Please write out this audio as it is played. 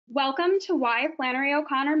Welcome to Why Flannery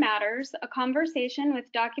O'Connor Matters, a conversation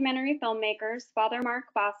with documentary filmmakers Father Mark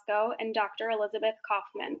Bosco and Dr. Elizabeth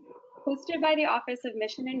Coffman, hosted by the Office of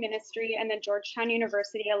Mission and Ministry and the Georgetown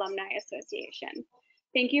University Alumni Association.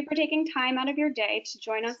 Thank you for taking time out of your day to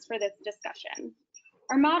join us for this discussion.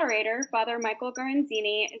 Our moderator, Father Michael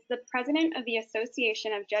Garanzini, is the president of the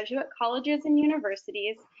Association of Jesuit Colleges and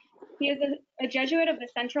Universities. He is a Jesuit of the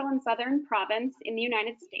Central and Southern Province in the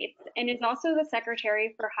United States and is also the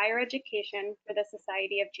Secretary for Higher Education for the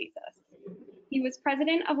Society of Jesus. He was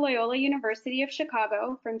president of Loyola University of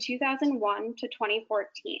Chicago from 2001 to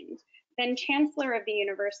 2014, then chancellor of the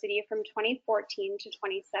university from 2014 to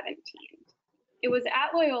 2017. It was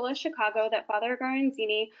at Loyola Chicago that Father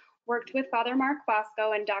Garanzini worked with Father Mark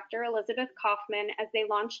Bosco and Dr. Elizabeth Coffman as they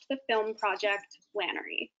launched the film project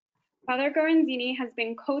Flannery. Father Garanzini has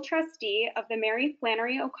been co-trustee of the Mary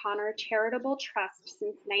Flannery O'Connor Charitable Trust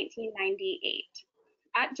since 1998.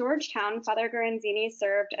 At Georgetown, Father Garanzini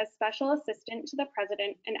served as special assistant to the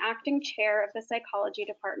president and acting chair of the psychology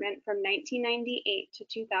department from 1998 to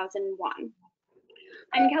 2001.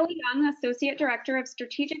 I'm Kelly Young, Associate Director of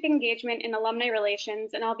Strategic Engagement in Alumni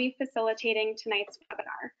Relations, and I'll be facilitating tonight's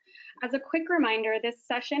webinar. As a quick reminder, this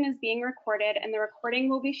session is being recorded and the recording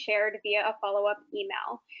will be shared via a follow-up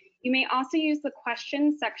email. You may also use the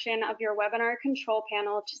questions section of your webinar control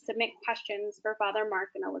panel to submit questions for Father Mark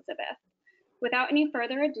and Elizabeth. Without any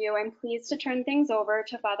further ado, I'm pleased to turn things over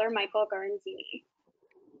to Father Michael Garanzini.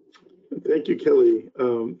 Thank you, Kelly.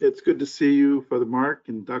 It's good to see you, Father Mark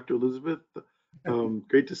and Dr. Elizabeth.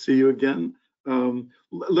 Great to see you again.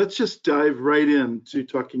 Let's just dive right into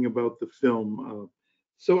talking about the film.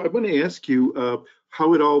 So I want to ask you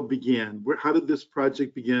how it all began. How did this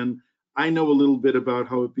project begin? I know a little bit about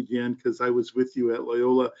how it began because I was with you at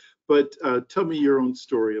Loyola, but tell me your own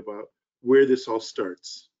story about where this all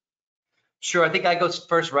starts. Sure, I think I go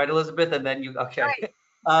first, right, Elizabeth, and then you. Okay.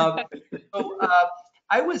 Right.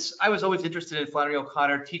 I was always interested in Flannery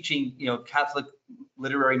O'Connor, teaching, Catholic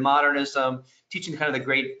literary modernism, teaching kind of the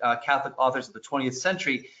great Catholic authors of the 20th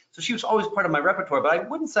century. So she was always part of my repertoire, but I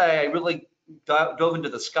wouldn't say I really dove into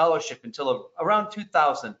the scholarship until around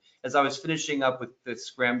 2000, as I was finishing up with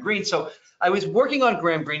this Graham Greene. So I was working on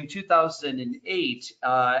Graham Greene in 2008,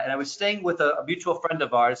 and I was staying with a mutual friend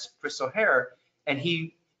of ours, Chris O'Hare, and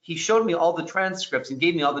he showed me all the transcripts and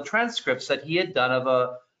gave me all the transcripts that he had done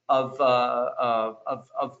of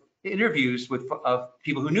interviews with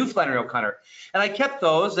people who knew Flannery O'Connor. And I kept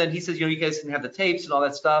those, and he says, you guys can have the tapes and all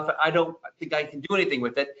that stuff. I don't think I can do anything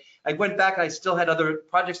with it. I went back and I still had other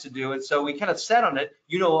projects to do, and so we kind of sat on it.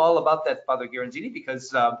 You know all about that, Father Garanzini,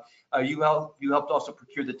 because you helped also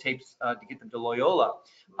procure the tapes to get them to Loyola.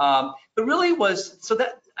 But really was, so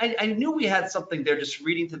that I knew we had something there just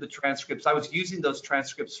reading through the transcripts. I was using those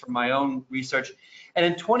transcripts for my own research. And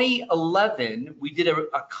in 2011, we did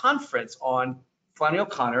a conference on Flannery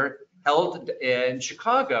O'Connor held in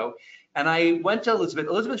Chicago. And I went to Elizabeth.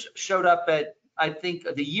 Elizabeth showed up at, I think,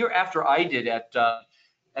 the year after I did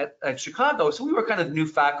at Chicago. So we were kind of new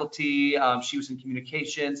faculty. She was in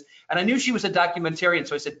communications. And I knew she was a documentarian.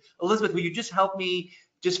 So I said, Elizabeth, will you just help me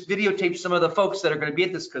just videotape some of the folks that are going to be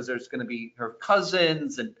at this, because there's going to be her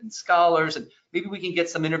cousins and scholars, and maybe we can get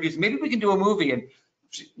some interviews. Maybe we can do a movie. And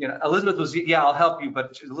she, Elizabeth was, yeah, I'll help you,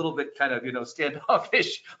 but she's a little bit kind of,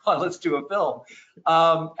 standoffish on let's do a film.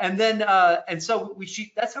 And so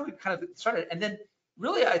that's how we kind of started. And then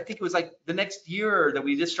really, I think it was like the next year that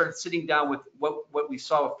we just started sitting down with what we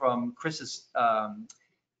saw from Chris's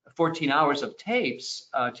 14 hours of tape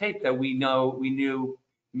that we knew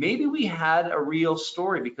maybe we had a real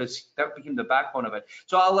story, because that became the backbone of it.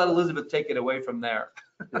 So I'll let Elizabeth take it away from there.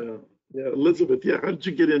 Yeah, Elizabeth, how did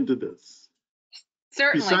you get into this?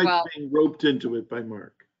 Certainly, besides being roped into it by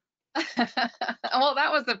Mark. Well,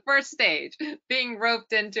 that was the first stage, being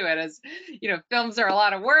roped into it. As films are a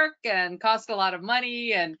lot of work and cost a lot of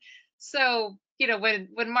money, and so when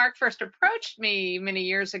Mark first approached me many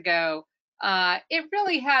years ago, it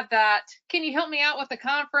really had that, can you help me out with the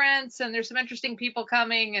conference, and there's some interesting people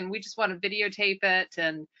coming and we just want to videotape it,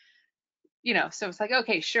 and so it's like,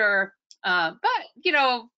 okay, sure. But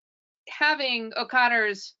having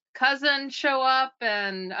O'Connor's cousin show up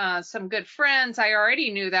and some good friends, I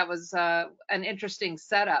already knew that was an interesting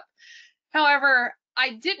setup. However,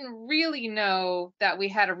 I didn't really know that we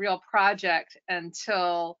had a real project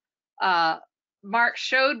until Mark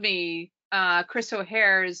showed me Chris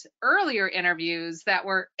O'Hare's earlier interviews that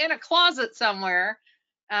were in a closet somewhere,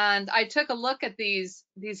 and I took a look at these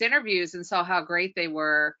interviews and saw how great they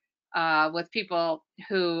were with people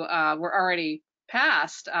who were already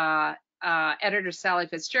passed. Editor Sally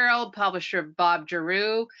Fitzgerald, publisher Bob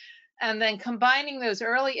Giroux, and then combining those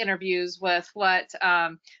early interviews with what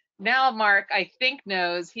now Mark, I think,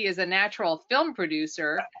 knows he is a natural film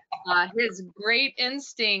producer. His great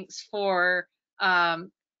instincts for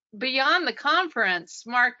beyond the conference,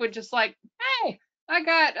 Mark would just like, hey, I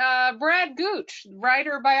got Brad Gooch,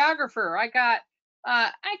 writer, biographer. I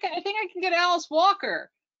think I can get Alice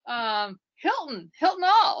Walker, Hilton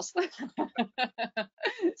Alls.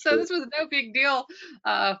 So this was no big deal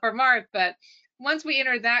for Mark, but once we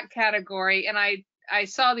entered that category, and I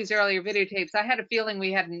saw these earlier videotapes, I had a feeling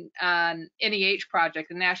we had an NEH project,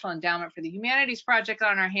 the National Endowment for the Humanities project,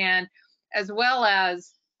 on our hand, as well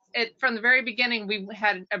as from the very beginning, we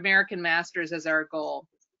had American Masters as our goal,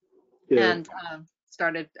 and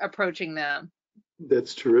started approaching them.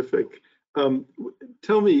 That's terrific.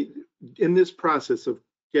 Tell me, in this process of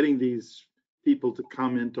getting these people to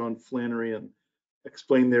comment on Flannery and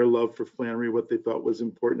explain their love for Flannery, what they thought was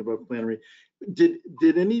important about Flannery,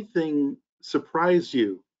 did anything surprise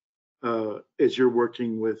you as you're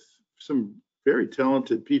working with some very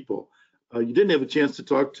talented people? You didn't have a chance to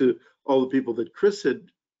talk to all the people that Chris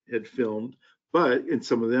had filmed, and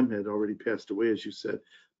some of them had already passed away, as you said.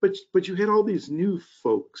 But you had all these new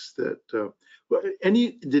folks that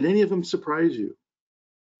did any of them surprise you?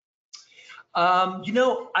 You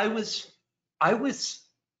know,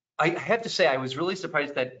 I have to say, I was really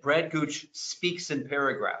surprised that Brad Gooch speaks in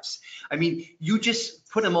paragraphs. I mean, you just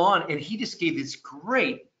put him on and he just gave this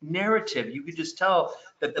great narrative. You could just tell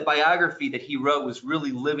that the biography that he wrote was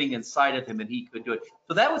really living inside of him and he could do it.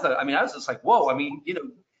 So that was, I mean, I was just like, whoa, I mean, you know,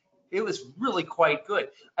 it was really quite good.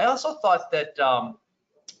 I also thought that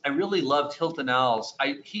I really loved Hilton Alls.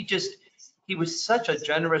 He was such a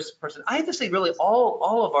generous person. I have to say, really,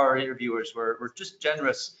 all of our interviewers were just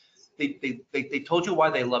generous. They told you why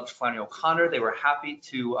they loved Flannery O'Connor. They were happy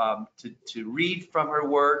to read from her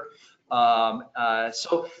work.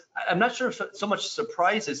 So I'm not sure if so much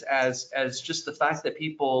surprises as just the fact that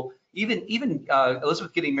people, even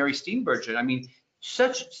Elizabeth getting Mary Steenburgen, I mean,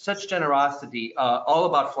 such generosity, all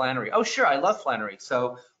about Flannery. Oh, sure, I love Flannery,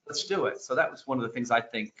 so let's do it. So that was one of the things I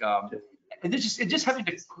think. And just having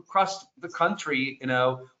to cross the country, you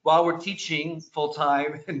know, while we're teaching full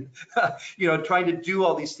time and, you know, trying to do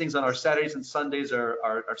all these things on our Saturdays and Sundays or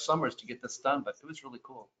our summers to get this done. But it was really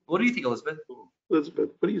cool. What do you think, Elizabeth? Elizabeth,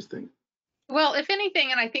 what do you think? Well, if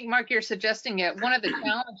anything, and I think, Mark, you're suggesting it, one of the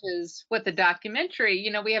challenges with the documentary,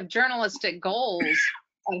 you know, we have journalistic goals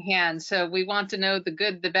at hand. So we want to know the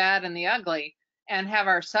good, the bad, and the ugly, and have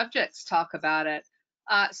our subjects talk about it.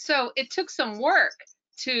 So it took some work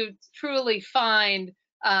to truly find,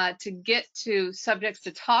 to get to subjects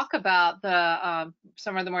to talk about the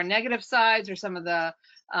some of the more negative sides or some of the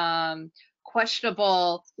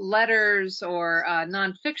questionable letters or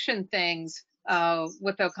nonfiction things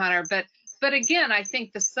with O'Connor. But again, I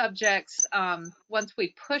think the subjects, once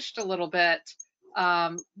we pushed a little bit,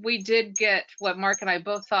 we did get what Mark and I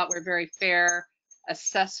both thought were very fair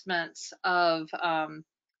assessments of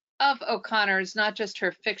O'Connor's, not just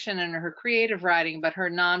her fiction and her creative writing, but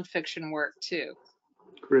her nonfiction work too.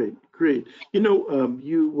 Great. You know,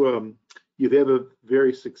 you have a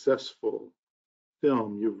very successful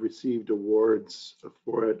film. You've received awards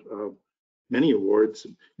for it, many awards.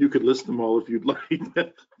 You could list them all if you'd like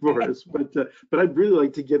for us, but I'd really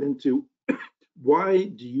like to get into why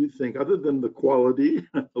do you think, other than the quality,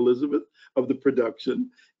 Elizabeth, of the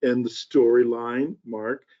production and the storyline,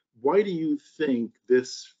 Mark, why do you think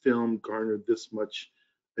this film garnered this much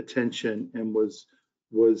attention and was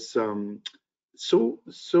so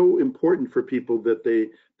important for people that they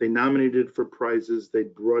nominated for prizes, they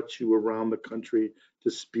brought you around the country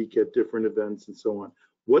to speak at different events and so on?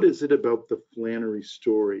 What is it about the Flannery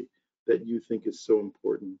story that you think is so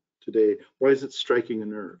important today? Why is it striking a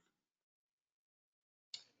nerve?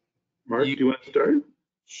 Mark, do you want to start?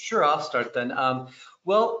 Sure, I'll start then.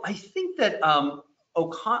 Well, I think that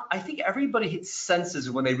I think everybody senses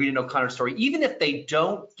when they read an O'Connor story, even if they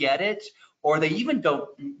don't get it or they even don't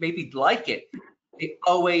maybe like it, they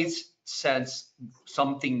always sense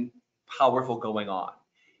something powerful going on.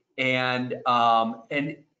 And one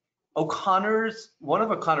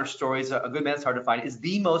of O'Connor's stories, A Good Man's Hard to Find, is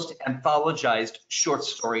the most anthologized short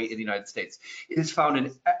story in the United States. It is found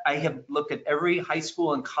in, I have looked at every high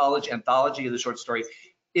school and college anthology of the short story.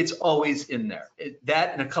 It's always in there.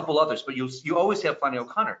 That and a couple others, but you always have Flannery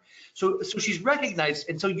O'Connor. So she's recognized,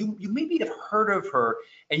 and so you maybe have heard of her,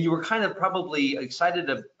 and you were kind of probably excited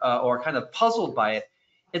or kind of puzzled by it.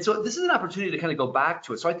 And so this is an opportunity to kind of go back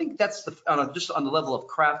to it. So I think that's just on the level of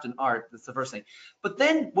craft and art, that's the first thing. But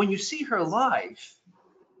then when you see her live,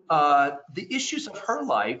 the issues of her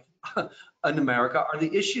life in America are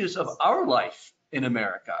the issues of our life in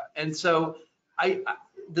America. And so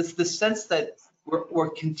the sense that we're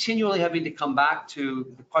continually having to come back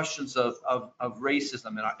to the questions of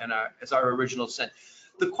racism as our original sin.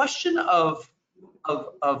 The question of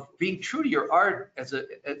being true to your art,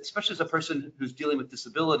 especially as a person who's dealing with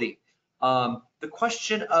disability, the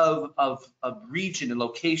question of region and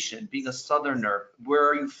location, being a Southerner, where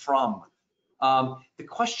are you from? The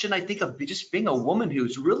question, I think, of just being a woman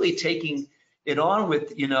who's really taking it on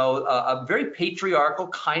with, a very patriarchal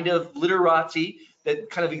kind of literati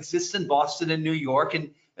that kind of exists in Boston and New York,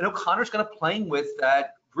 and O'Connor's kind of playing with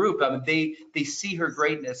that group. I mean, they see her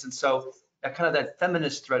greatness, and so that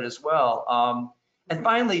feminist thread as well. And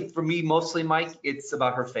finally, for me, mostly, Mike, it's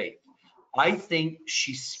about her faith. I think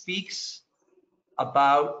she speaks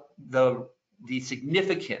about the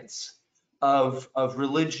significance of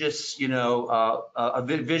religious,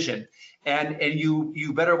 vision, and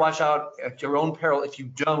you better watch out at your own peril if you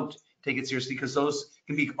don't take it seriously, because those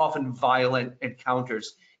can be often violent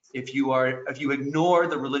encounters if you ignore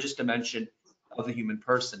the religious dimension of the human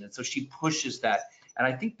person. And so she pushes that, and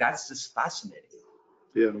I think that's just fascinating.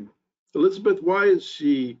 Yeah. Elizabeth, why is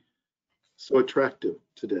she so attractive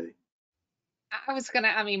today?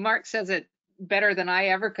 Mark says it better than I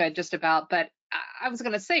ever could, just about, but I was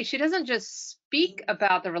going to say, she doesn't just speak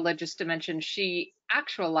about the religious dimension, she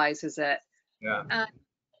actualizes it. Yeah.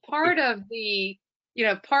 Part of the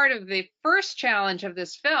first challenge of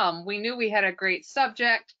this film, we knew we had a great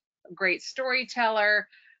subject, a great storyteller.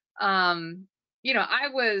 I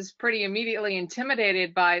was pretty immediately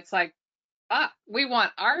intimidated by, it's like, we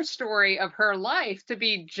want our story of her life to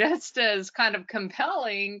be just as kind of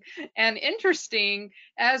compelling and interesting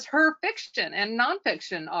as her fiction and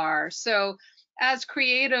nonfiction are. So as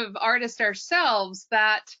creative artists ourselves,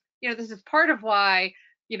 this is part of why,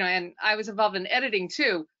 and I was involved in editing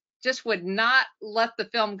too, just would not let the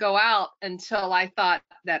film go out until I thought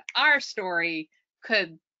that our story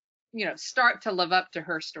could, start to live up to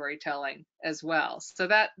her storytelling as well. So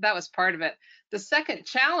that was part of it. The second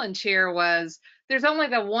challenge here was there's only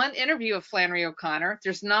the one interview of Flannery O'Connor.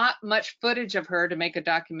 There's not much footage of her to make a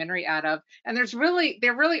documentary out of, and there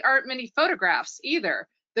really aren't many photographs either.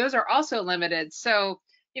 Those are also limited. So,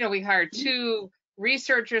 we hired 2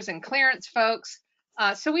 researchers and clearance folks.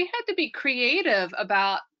 So we had to be creative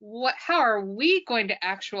about how are we going to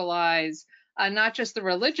actualize not just the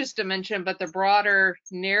religious dimension, but the broader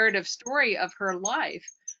narrative story of her life.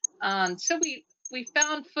 So we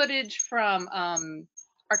found footage from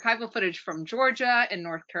archival footage from Georgia and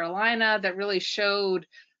North Carolina that really showed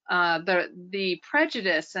the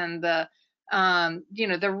prejudice and the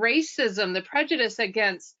racism, the prejudice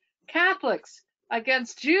against Catholics,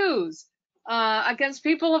 against Jews, against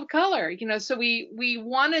people of color. So we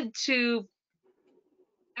wanted to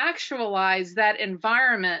actualize that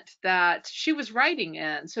environment that she was writing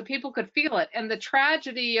in so people could feel it. And the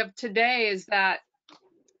tragedy of today is that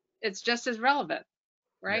it's just as relevant,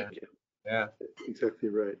 right? Yeah. Exactly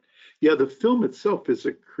right. Yeah, the film itself is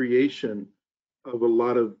a creation of a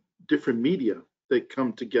lot of different media that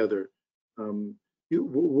come together.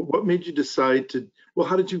 What made you decide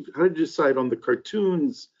how did you decide on the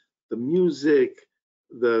cartoons, the music,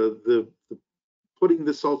 the putting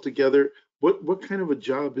this all together? What kind of a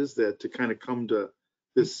job is that to kind of come to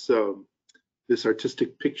this this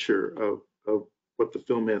artistic picture of what the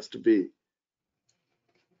film has to be?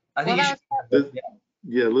 I think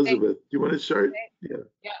yeah, Elizabeth, do you want to start? Yeah,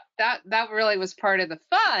 that really was part of the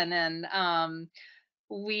fun, and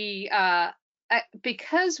we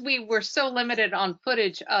because we were so limited on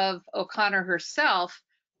footage of O'Connor herself,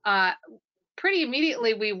 pretty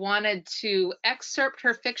immediately we wanted to excerpt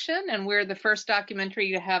her fiction, and we're the first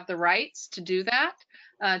documentary to have the rights to do that,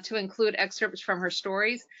 to include excerpts from her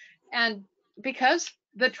stories. And because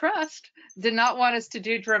the trust did not want us to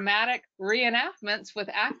do dramatic reenactments with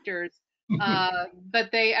actors,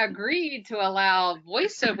 but they agreed to allow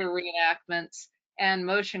voiceover reenactments and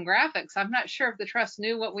motion graphics. I'm not sure if the trust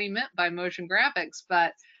knew what we meant by motion graphics,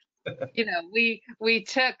 but we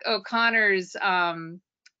took O'Connor's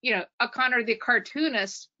O'Connor the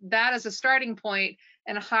cartoonist, that as a starting point,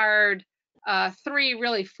 and hired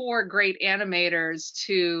 4 great animators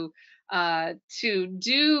to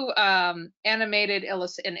do animated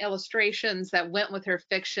illustrations that went with her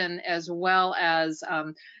fiction, as well as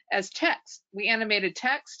text. We animated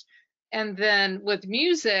text, and then with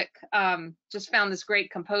music, just found this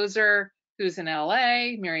great composer who's in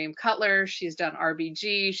LA, Miriam Cutler. She's done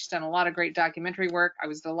RBG. She's done a lot of great documentary work. I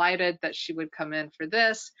was delighted that she would come in for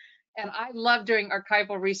this. And I love doing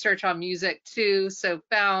archival research on music too. So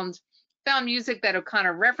found music that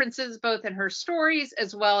O'Connor references both in her stories,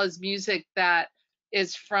 as well as music that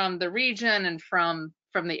is from the region and from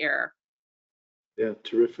the era. Yeah,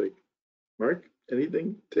 terrific. Mark,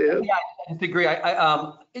 anything to add? Yeah, I disagree.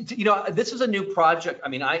 You know, this is a new project. I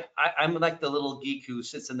mean, I'm like the little geek who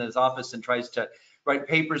sits in his office and tries to write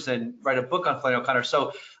papers and write a book on Flannery O'Connor.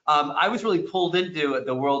 So I was really pulled into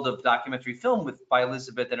the world of documentary film by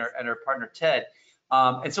Elizabeth and her partner Ted,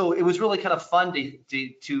 and so it was really kind of fun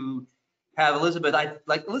to have Elizabeth.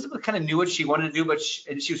 Elizabeth kind of knew what she wanted to do, but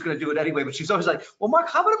she was going to do it anyway. But she was always like, "Well, Mark,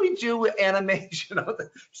 how about we do animation?"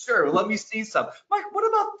 Sure, let me see some. Mark, what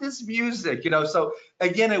about this music? You know, so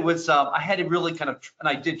again, it was I had to really kind of, and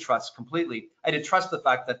I did trust completely. I did trust the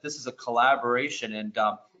fact that this is a collaboration, and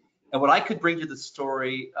what I could bring to the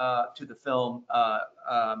story, to the film,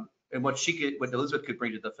 and what Elizabeth could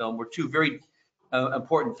bring to the film were two very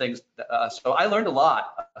important things. So I learned a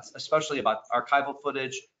lot, especially about archival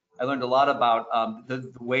footage. I learned a lot about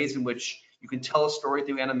the ways in which you can tell a story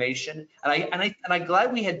through animation, and I'm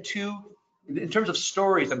glad we had two. In terms of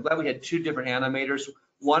stories, I'm glad we had two different animators.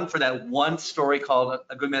 One for that one story called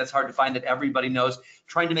A Good Man That's Hard to Find that everybody knows,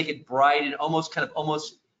 trying to make it bright and almost a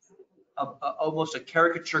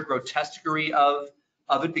caricature grotesquerie of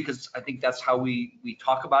it, because I think that's how we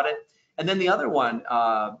talk about it. And then the other one,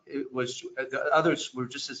 the others were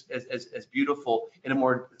just as beautiful in a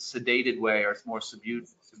more sedated way, or more subdued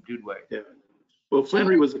way. Yeah. Well,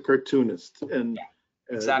 Flannery was a cartoonist, and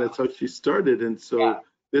exactly. that's how she started. And so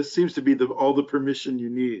this seems to be all the permission you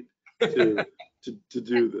need to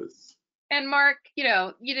do this. And Mark, you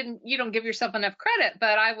know, you don't give yourself enough credit,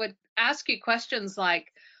 but I would ask you questions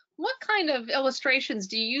like, what kind of illustrations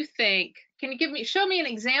do you think, can you show me an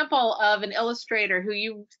example of an illustrator who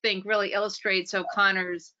you think really illustrates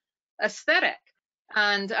O'Connor's aesthetic?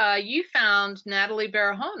 And you found Natalie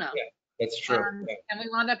Barahona. Yeah, that's true. And we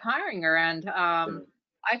wound up hiring her. And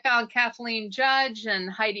I found Kathleen Judge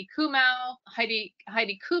and Heidi Kumau. Heidi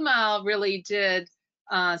Kumau really did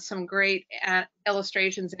some great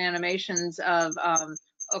illustrations and animations of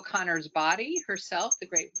O'Connor's body herself, the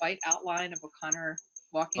great white outline of O'Connor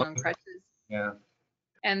walking on crutches. Yeah.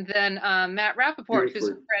 And then Matt Rappaport, who's a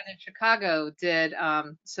friend in Chicago, did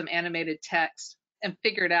some animated text and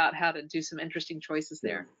figured out how to do some interesting choices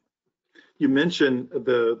there. You mentioned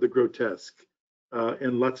the grotesque,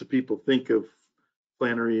 and lots of people think of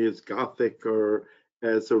Flannery as Gothic or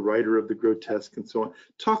as a writer of the grotesque and so on.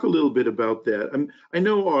 Talk a little bit about that. I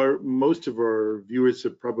know most of our viewers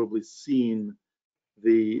have probably seen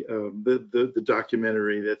the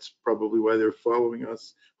documentary. That's probably why they're following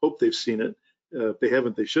us. Hope they've seen it. If they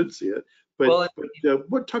haven't, they should see it. But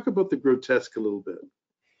talk about the grotesque a little bit.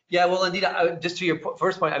 Yeah, well, indeed, just to your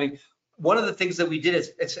first point, I mean, one of the things that we did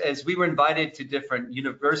is we were invited to different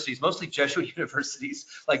universities, mostly Jesuit universities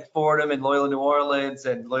like Fordham and Loyola New Orleans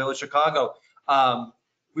and Loyola Chicago.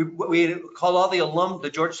 We called all the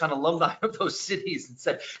Georgetown alumni of those cities and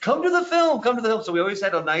said, come to the film, come to the film. So we always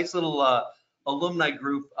had a nice little alumni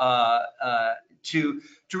group to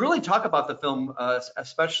really talk about the film,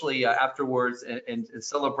 especially afterwards, and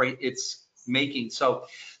celebrate its making. So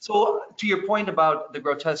to your point about the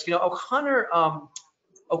grotesque, you know,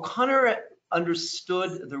 O'Connor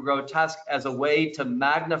understood the grotesque as a way to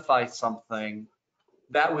magnify something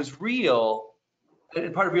that was real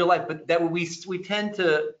and part of real life, but that we tend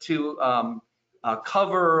to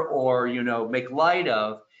cover or, you know, make light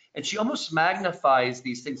of. And she almost magnifies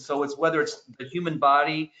these things. So it's whether it's the human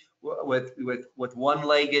body with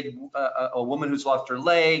one-legged, a woman who's lost her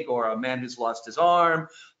leg, or a man who's lost his arm,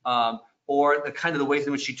 or the kind of the ways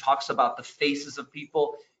in which she talks about the faces of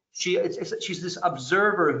people. She's this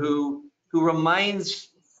observer who reminds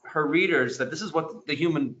her readers that this is what the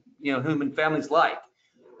human family's like.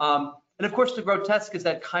 And of course, the grotesque is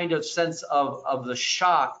that kind of sense of the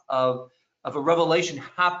shock of a revelation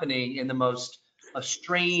happening in the most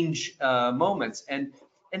strange moments. And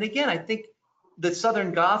again, I think the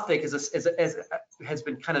Southern Gothic has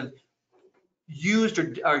been kind of used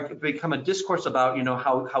or become a discourse about, you know,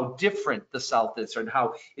 how different the South is, and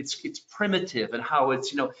how it's primitive, and how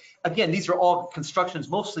it's, you know, again, these are all constructions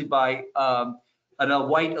mostly by a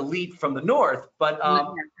white elite from the North, but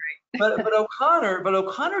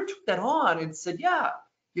O'Connor took that on and said, yeah,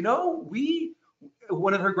 you know,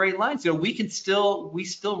 one of her great lines, you know, we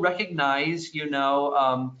still recognize, you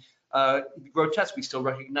know, grotesque, we still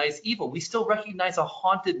recognize evil, we still recognize a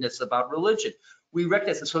hauntedness about religion. We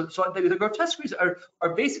recognize it. So the grotesques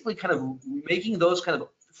are basically kind of making those kind of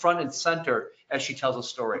front and center as she tells a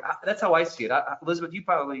story. That's how I see it. Elizabeth, you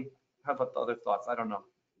probably have other thoughts. I don't know.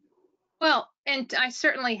 Well, and I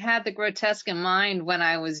certainly had the grotesque in mind when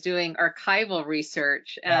I was doing archival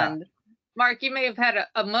research. And Mark, you may have had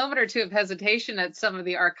a moment or two of hesitation at some of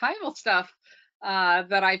the archival stuff.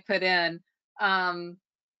 that I put in.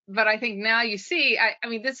 But I think now you see, I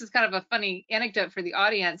mean, this is kind of a funny anecdote for the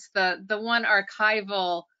audience. The one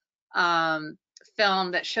archival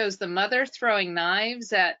film that shows the mother throwing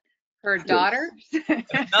knives at her daughter.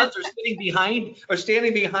 Nuns are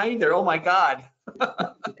standing behind her. Oh my God.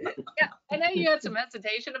 Yeah, I know you had some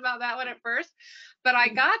hesitation about that one at first, but I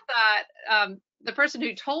got that. The person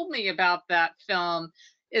who told me about that film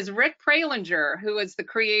is Rick Pralinger, who is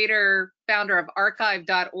the founder of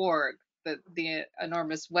archive.org, the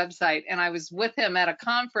enormous website. And I was with him at a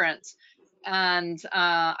conference, and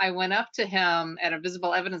I went up to him at a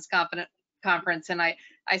Visible Evidence conference, and I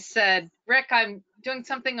said, Rick, I'm doing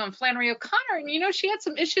something on Flannery O'Connor, and you know, she had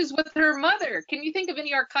some issues with her mother. Can you think of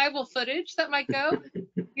any archival footage that might go?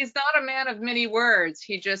 He's not a man of many words.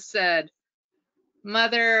 He just said,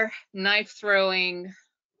 mother, knife throwing,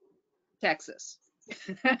 Texas.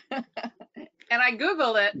 And I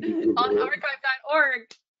Googled it on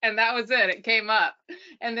archive.org, and that was it. It came up.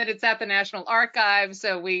 And then it's at the National Archives.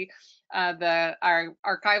 So our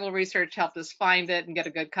archival research helped us find it and get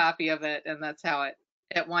a good copy of it. And that's how it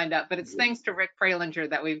wound up. But it's thanks to Rick Pralinger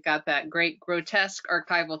that we've got that great grotesque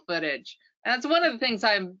archival footage. And that's one of the things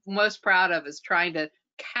I'm most proud of, is trying to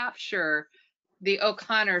capture the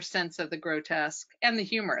O'Connor sense of the grotesque and the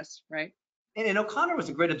humorous, right? And O'Connor was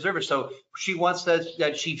a great observer. So she once said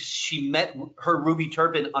that she met her ruby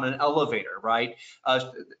turban on an elevator, right?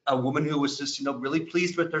 A woman who was just, you know, really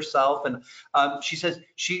pleased with herself. And she says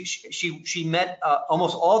she met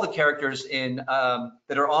almost all the characters in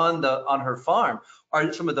that are on her farm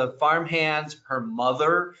are some of the farm hands, her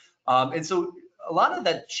mother, and so a lot of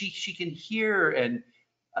that she can hear and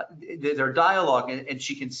their dialogue, and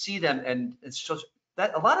she can see them, and it's just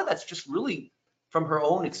that a lot of that's just really from her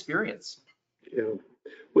own experience. Yeah.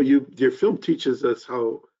 Well, your film teaches us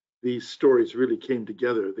how these stories really came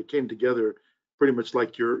together. They came together pretty much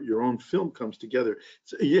like your own film comes together.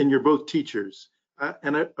 So, and you're both teachers.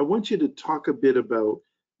 And I want you to talk a bit about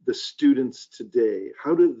the students today.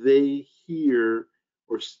 How do they hear,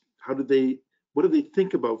 or what do they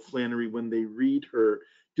think about Flannery when they read her?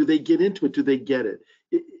 Do they get into it? Do they get it?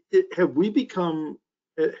 Have we become,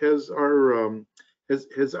 has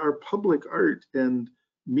our public art and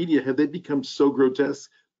media, have they become so grotesque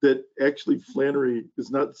that actually Flannery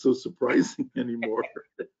is not so surprising anymore?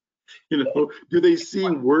 You know, do they see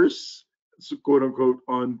worse, quote unquote,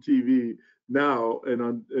 on TV now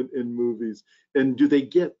and in movies? And do they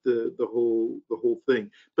get the whole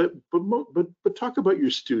thing? But talk about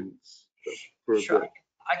your students for a bit.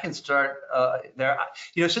 I can start there.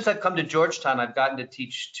 You know, since I've come to Georgetown, I've gotten to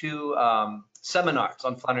teach 2 seminars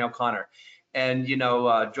on Flannery O'Connor. And, you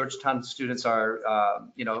know, Georgetown students are,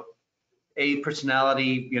 you know, A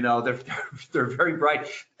personality, you know, they're very bright.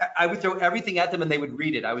 I would throw everything at them and they would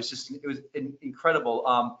read it. It was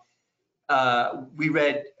incredible. We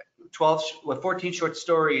read 14 short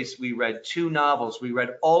stories. We read 2 novels. We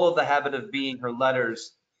read all of The Habit of Being, her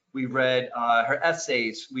letters. We read her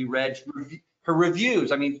essays. We read her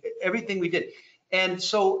reviews. I mean, everything we did. And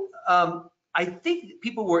so, I think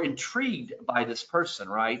people were intrigued by this person,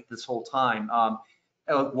 right? This whole time.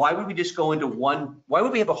 Why would we just go into one? Why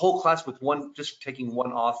would we have a whole class with just taking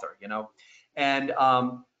one author, you know? And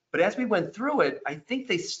but as we went through it, I think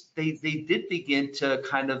they did begin to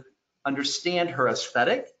kind of understand her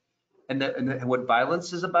aesthetic and what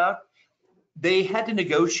violence is about. They had to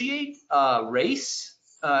negotiate race,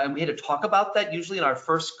 and we had to talk about that usually in our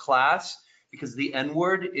first class, because the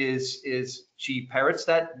N-word is she parrots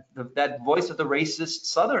that voice of the racist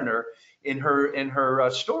Southerner in her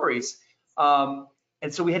stories,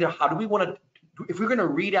 and so we had to, how do we want to, if we're going to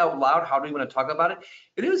read out loud, how do we want to talk about it?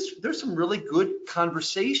 There's some really good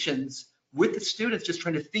conversations with the students, just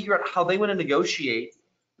trying to figure out how they want to negotiate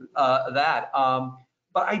that.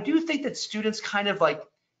 But I do think that students kind of like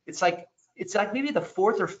it's like maybe the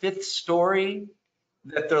 4th or 5th story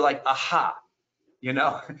that they're like, aha. You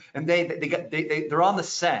know, and they're on the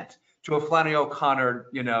scent to a Flannery O'Connor,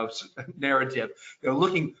 you know, narrative. They're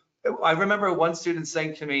looking. I remember one student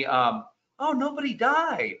saying to me, "Oh, nobody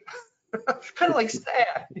died." Kind of like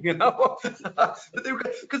sad, you know,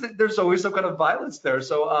 because there's always some kind of violence there.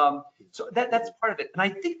 So, that's part of it. And I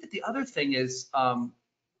think that the other thing is,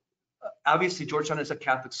 obviously Georgetown is a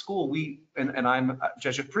Catholic school. And I'm a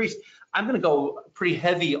Jesuit priest. I'm going to go pretty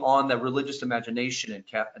heavy on the religious imagination in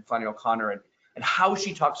Flannery O'Connor and how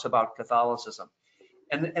she talks about Catholicism,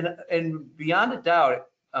 and beyond a doubt,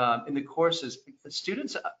 in the courses,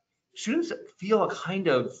 students feel a kind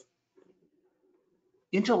of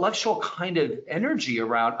intellectual kind of energy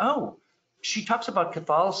around. Oh, she talks about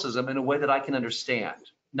Catholicism in a way that I can understand,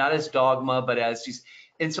 not as dogma, but as she's.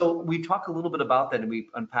 And so we talk a little bit about that and we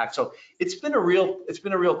unpack. So it's been a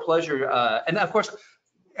real pleasure. And of course,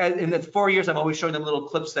 in the 4 years, I'm always showing them little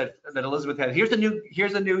clips that Elizabeth had. Here's a new,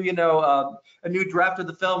 a new draft of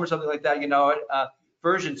the film or something like that,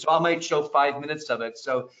 version. So I might show 5 minutes of it.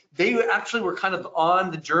 So they actually were kind of on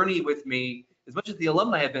the journey with me, as much as the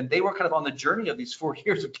alumni have been. They were kind of on the journey of these 4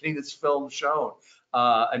 years of getting this film shown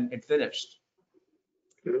and finished.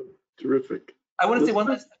 Yeah, terrific. I want to say one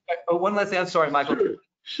last thing. I'm sorry, Michael.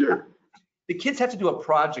 Sure. The kids have to do a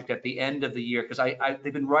project at the end of the year because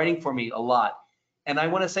they've been writing for me a lot. And I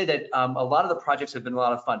want to say that a lot of the projects have been a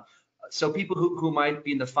lot of fun. So people who might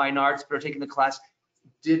be in the fine arts but are taking the class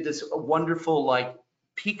did this wonderful like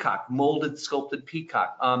peacock, molded, sculpted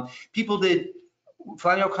peacock. People did,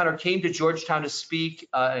 Flannery O'Connor came to Georgetown to speak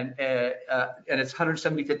and its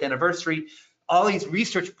 175th anniversary. All these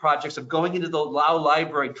research projects of going into the Lau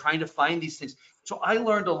Library, trying to find these things. So I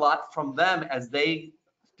learned a lot from them as they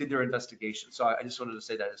did their investigation. So I just wanted to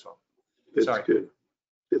say that as well. That's good.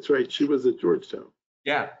 That's right. She was at Georgetown.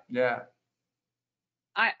 Yeah.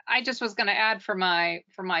 I just was going to add for my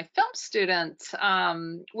film students,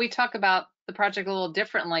 we talk about the project a little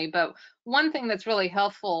differently, but one thing that's really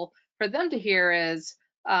helpful for them to hear is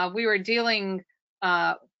we were dealing,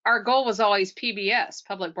 our goal was always PBS,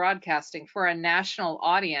 public broadcasting, for a national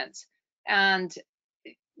audience. And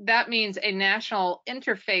that means a national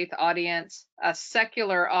interfaith audience, a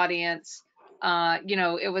secular audience.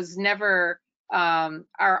 It was never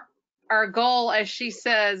our goal, as she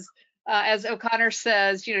says, as O'Connor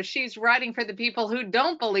says, she's writing for the people who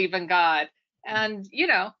don't believe in God. And,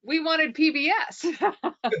 we wanted PBS.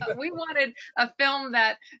 We wanted a film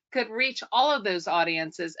that could reach all of those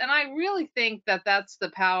audiences. And I really think that that's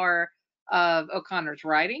the power of O'Connor's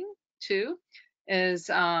writing, too, is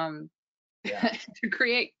to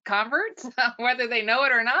create converts, whether they know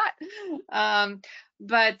it or not.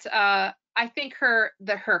 But I think her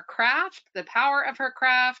craft, the power of her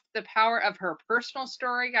craft, the power of her personal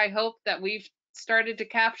story, I hope that we've started to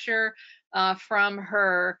capture from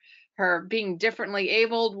her being differently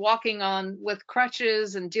abled, walking on with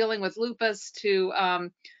crutches and dealing with lupus, to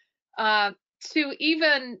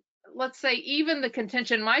even, let's say, even the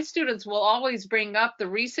contention. My students will always bring up the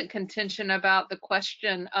recent contention about the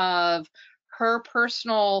question of her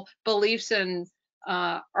personal beliefs in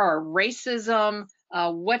or racism.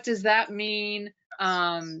 What does that mean?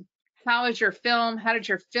 How did your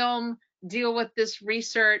film deal with this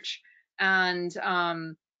research? And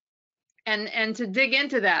to dig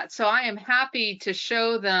into that. So I am happy to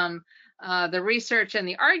show them the research and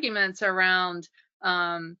the arguments around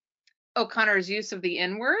O'Connor's use of the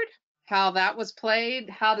N-word, how that was played.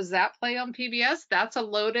 How does that play on PBS? That's a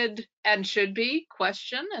loaded and should be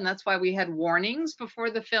question. And that's why we had warnings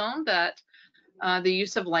before the film that the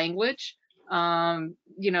use of language,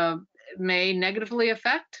 may negatively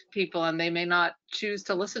affect people and they may not choose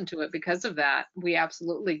to listen to it because of that. We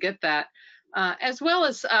absolutely get that. As well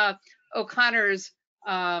as O'Connor's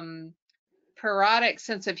parodic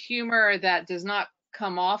sense of humor that does not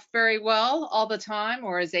come off very well all the time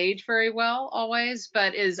or is aged very well always,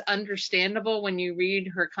 but is understandable when you read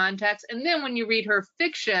her context. And then when you read her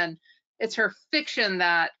fiction, it's her fiction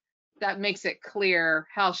that makes it clear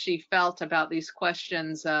how she felt about these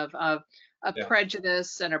questions of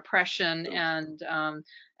prejudice and oppression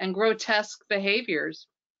and grotesque behaviors.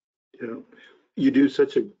 Yeah, you do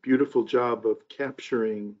such a beautiful job of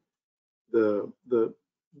capturing the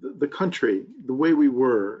country, the way we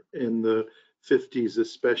were in the 50s,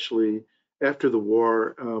 especially after the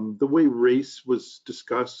war, the way race was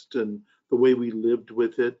discussed and the way we lived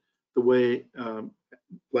with it, the way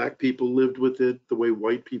Black people lived with it, the way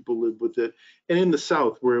white people lived with it, and in the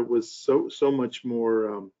South, where it was so much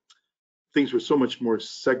more, things were so much more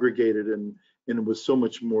segregated and it was so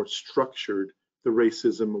much more structured. The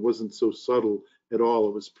racism, it wasn't so subtle at all.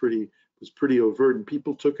 It was pretty overt, and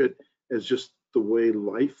people took it as just the way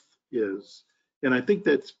life is. And I think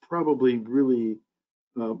that's probably really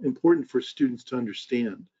important for students to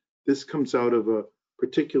understand. This comes out of a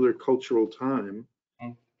particular cultural time,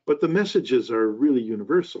 but the messages are really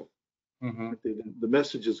universal. Mm-hmm. The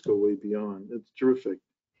messages go way beyond. It's terrific.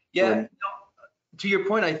 Yeah. To your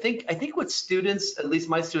point, I think what students, at least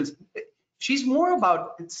my students, she's more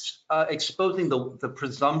about exposing the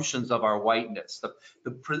presumptions of our whiteness,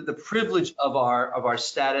 the privilege of our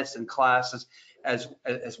status and classes as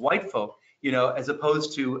white folk, as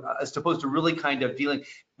opposed to really kind of dealing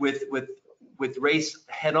with race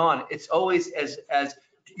head on. It's always as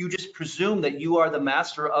you just presume that you are the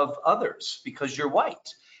master of others because you're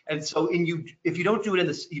white. And so if you don't do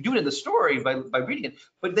it you do it in the story by reading it,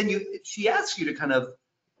 but then she asks you to kind of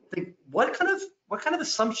think, what kind what kind of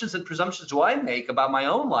assumptions and presumptions do I make about my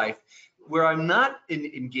own life where I'm not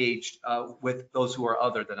engaged with those who are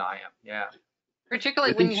other than I am? Yeah.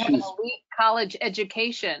 Particularly when you have an elite college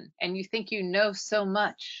education and you think you know so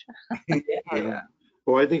much. Yeah.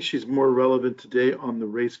 Well, I think she's more relevant today on the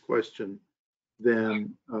race question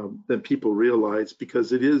than people realize,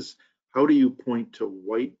 because it is, how do you point to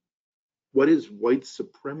what is white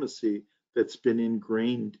supremacy that's been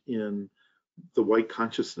ingrained in the white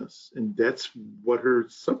consciousness? And that's what her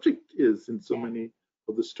subject is in so many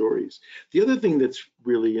of the stories. The other thing that's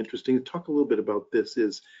really interesting to talk a little bit about this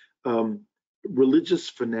is religious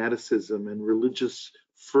fanaticism and religious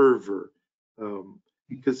fervor,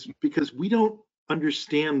 because we don't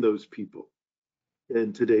understand those people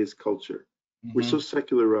in today's culture. We're so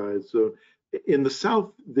secularized. So in the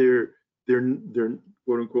South, they're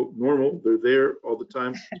quote unquote normal. They're there all the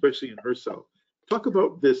time, especially in her South. Talk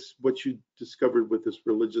about this, what you discovered with this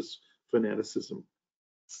religious fanaticism.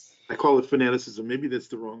 I call it fanaticism. Maybe that's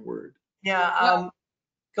the wrong word. Yeah.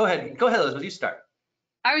 Go ahead, Elizabeth. You start.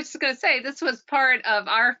 I was just going to say, this was part of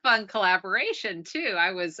our fun collaboration too.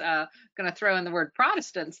 I was going to throw in the word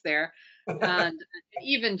Protestants there, and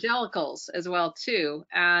evangelicals as well too.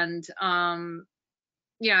 And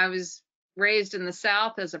I was raised in the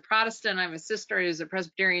South as a Protestant. I have a sister who's a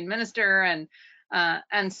Presbyterian minister, and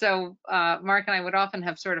so Mark and I would often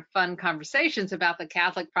have sort of fun conversations about the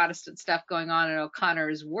Catholic Protestant stuff going on in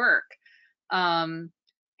O'Connor's work. And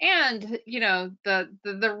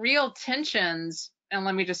the real tensions, and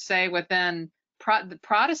let me just say within the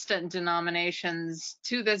Protestant denominations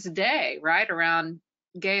to this day, right, around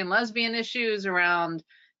gay and lesbian issues, around,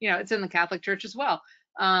 it's in the Catholic Church as well.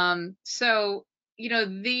 So,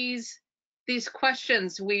 these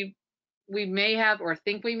questions we may have, or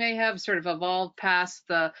think we may have, sort of evolved past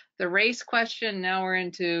the race question. Now we're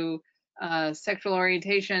into sexual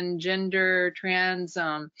orientation, gender, trans,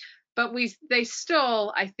 but they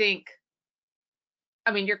still, I think,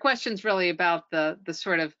 your question's really about the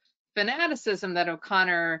sort of fanaticism that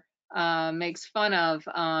O'Connor makes fun of,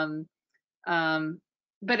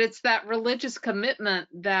 but it's that religious commitment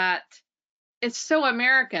that it's so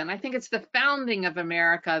American. I think it's the founding of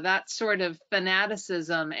America, that sort of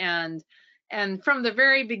fanaticism, and from the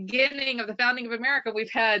very beginning of the founding of America,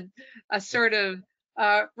 we've had a sort of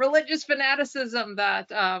religious fanaticism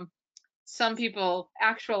that some people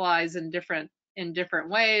actualize in different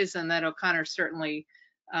ways, and that O'Connor certainly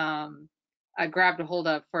grabbed a hold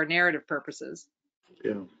of for narrative purposes.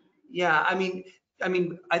 Yeah. I mean,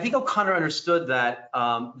 I think O'Connor understood that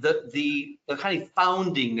the kind of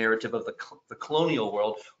founding narrative of the colonial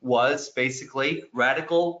world was basically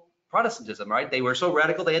radical Protestantism, right? They were so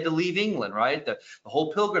radical they had to leave England, right? The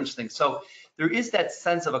whole Pilgrims thing. So there is that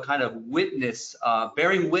sense of a kind of witness,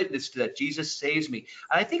 bearing witness to that Jesus saves me.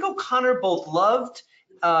 And I think O'Connor both loved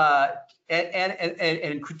and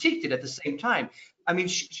critiqued it at the same time. I mean,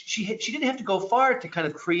 she didn't have to go far to kind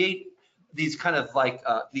of create these kind of like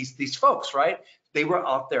these folks, right? They were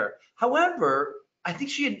out there. However, I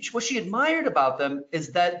think what she admired about them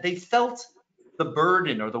is that they felt the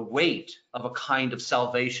burden or the weight of a kind of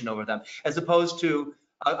salvation over them, as opposed to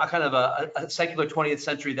a kind of a secular 20th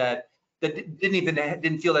century that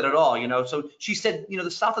didn't feel that at all. So she said,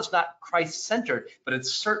 the South is not Christ-centered, but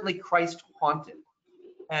it's certainly Christ-haunted.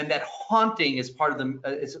 And that haunting is part of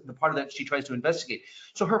the part of that she tries to investigate.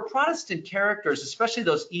 So her Protestant characters, especially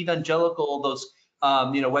those evangelical, those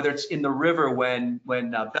whether it's in the river when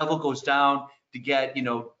Bevel goes down to get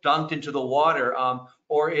dunked into the water,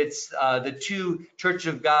 or it's the two Church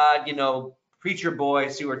of God preacher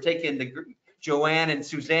boys who are taking the Joanne and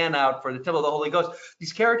Suzanne out for the Temple of the Holy Ghost.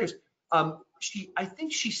 These characters, I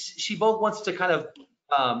think she both wants to kind of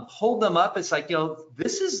hold them up as like,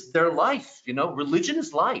 this is their life, religion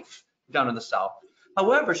is life down in the South.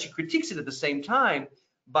 However, she critiques it at the same time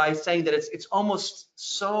by saying that it's almost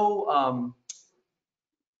so,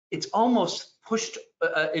 it's almost pushed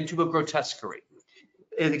into a grotesquerie.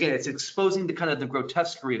 And again, it's exposing the kind of the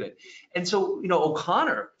grotesquerie of it. And so,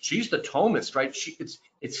 O'Connor, she's the Thomist, right?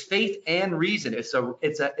 It's faith and reason.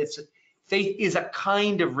 Faith is a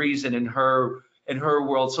kind of reason in her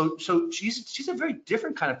world. So she's a very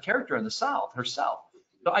different kind of character in the South herself.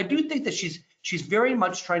 So I do think that she's very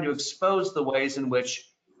much trying to expose the ways in which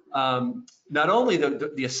not only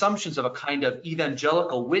the assumptions of a kind of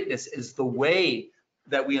evangelical witness is the way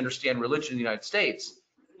that we understand religion in the United States.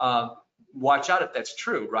 Watch out if that's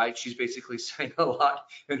true, right? She's basically saying a lot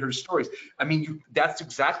in her stories. I mean, that's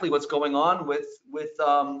exactly what's going on with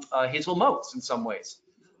Hazel Motes in some ways.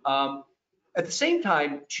 At the same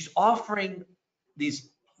time, she's offering these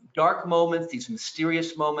dark moments, these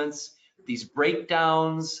mysterious moments, these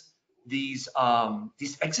breakdowns, these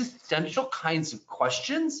existential kinds of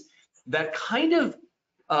questions that kind of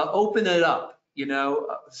open it up,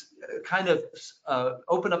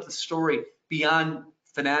 open up the story beyond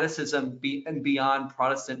fanaticism and beyond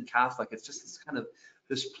Protestant and Catholic. It's just this kind of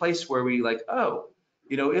this place where we like, oh,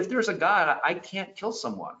 if there's a God, I can't kill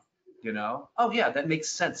someone. Oh yeah, that makes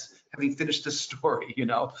sense, having finished the story.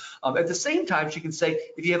 At the same time, she can say,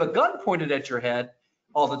 if you have a gun pointed at your head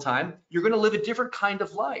all the time, you're going to live a different kind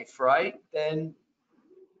of life, right? Than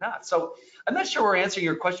not. So I'm not sure we're answering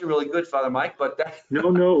your question really good, Father Mike, but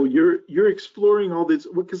no, you're exploring all this,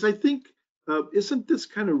 because I think isn't this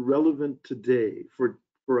kind of relevant today for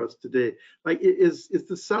us today? Like, is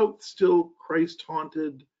the South still Christ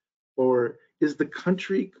haunted, or is the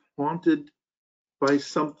country haunted by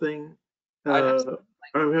something? Or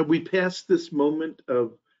have we passed this moment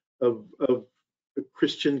of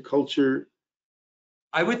Christian culture?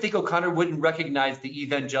 I would think O'Connor wouldn't recognize the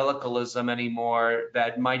evangelicalism anymore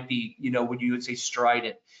that might be, when you would say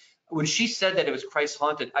strident. When she said that it was Christ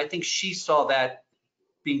haunted, I think she saw that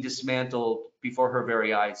being dismantled before her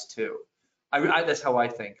very eyes too. That's how I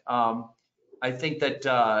think. I think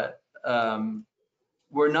that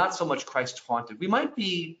we're not so much Christ haunted. We might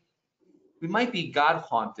be God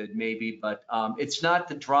haunted, maybe, but it's not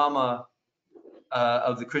the drama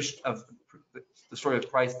of the story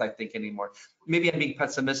of Christ, I think, anymore. Maybe I'm being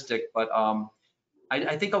pessimistic, but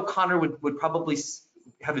I think O'Connor would probably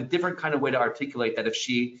have a different kind of way to articulate that if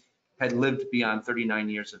she had lived beyond 39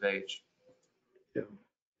 years of age.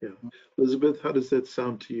 Yeah. Elizabeth, how does that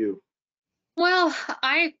sound to you? Well,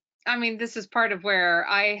 I mean, this is part of where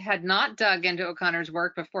I had not dug into O'Connor's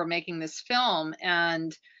work before making this film,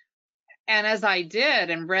 and as I did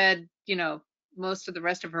and read, most of the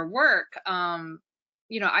rest of her work,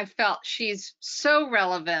 I felt she's so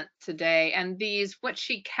relevant today, and what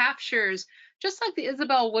she captures, just like the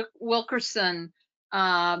Isabel Wilkerson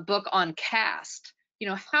book on caste,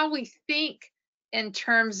 how we think in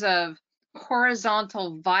terms of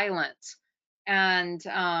horizontal violence, and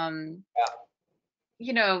the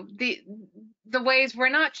ways we're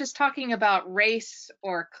not just talking about race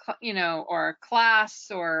or or class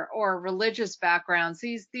or religious backgrounds.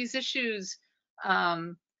 These issues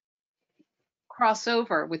cross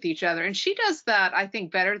over with each other, and she does that, I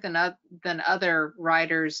think, better than other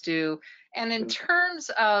writers do. And in terms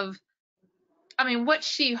of, what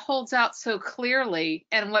she holds out so clearly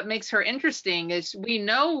and what makes her interesting is we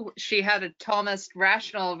know she had a Thomist,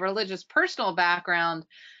 rational, religious, personal background,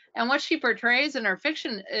 and what she portrays in her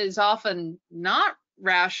fiction is often not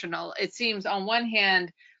rational. It seems on one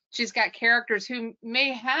hand, she's got characters who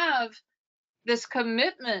may have this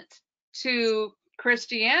commitment to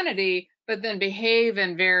Christianity, but then behave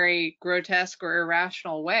in very grotesque or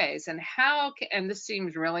irrational ways. And and this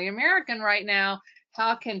seems really American right now,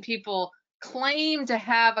 how can people claim to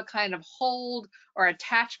have a kind of hold or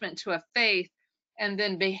attachment to a faith and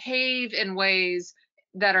then behave in ways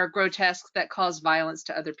that are grotesque, that cause violence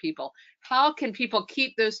to other people? How can people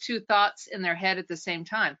keep those two thoughts in their head at the same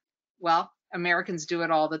time? Well, Americans do it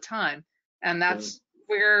all the time. And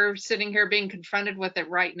we're sitting here being confronted with it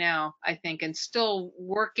right now, I think, and still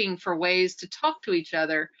working for ways to talk to each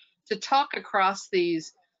other, to talk across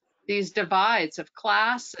these divides of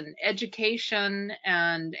class and education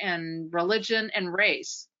and religion and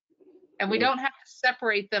race. And we don't have to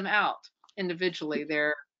separate them out individually.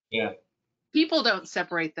 People don't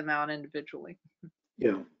separate them out individually.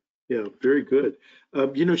 Yeah, very good.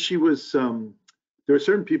 She was, there are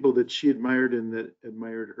certain people that she admired and that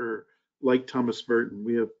admired her, like Thomas Merton.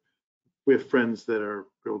 We have friends that are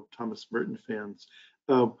real Thomas Merton fans.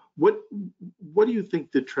 What do you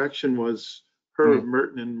think the attraction was, her of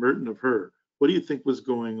Merton and Merton of her? What do you think was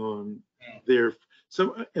going on there?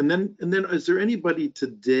 So, and then is there anybody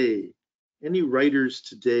today, any writers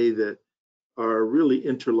today that are really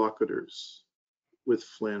interlocutors with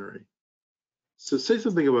Flannery? So say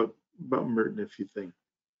something about Merton, if you think.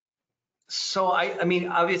 So I mean,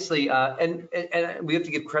 obviously, and we have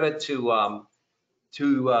to give credit to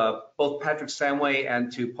both Patrick Samway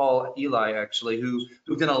and to Paul Eli, actually,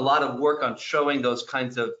 who've done a lot of work on showing those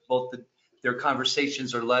kinds of both their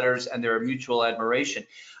conversations or letters and their mutual admiration.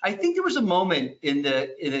 I think there was a moment in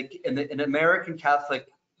an American Catholic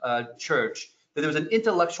church that there was an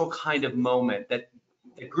intellectual kind of moment that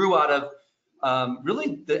grew out of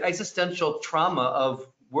really the existential trauma of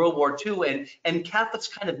World War II and Catholics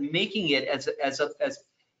kind of making it as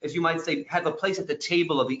you might say, have a place at the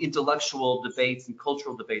table of the intellectual debates and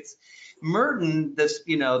cultural debates. Merton,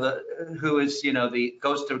 who is,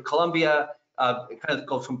 goes to Columbia, kind of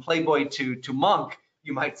goes from playboy to monk,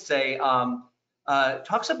 you might say,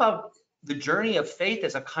 talks about the journey of faith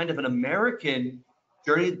as a kind of an American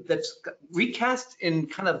journey that's recast in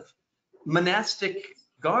kind of monastic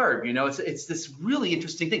garb. You know, it's this really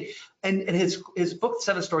interesting thing. And his book,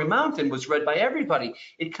 Seven Story Mountain, was read by everybody.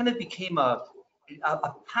 It kind of became a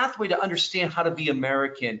pathway to understand how to be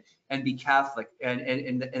American and be Catholic and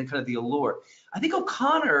kind of the allure. I think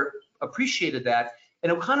O'Connor appreciated that,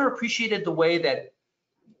 and O'Connor appreciated the way that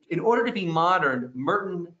in order to be modern,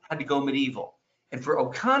 Merton had to go medieval. And for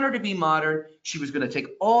O'Connor to be modern, she was going to take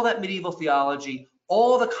all that medieval theology,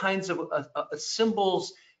 all the kinds of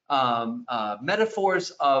symbols,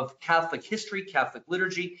 metaphors of Catholic history, Catholic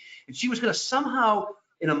liturgy, and she was going to somehow,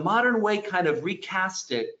 in a modern way, kind of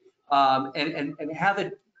recast it and have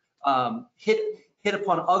it hit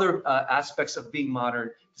upon other aspects of being modern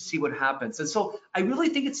to see what happens. And so I really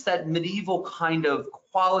think it's that medieval kind of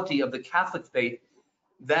quality of the Catholic faith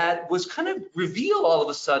that was kind of revealed all of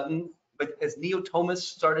a sudden. But as Neo-Thomists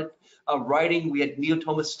started writing, we had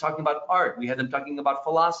Neo-Thomists talking about art, we had them talking about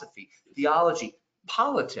philosophy, theology,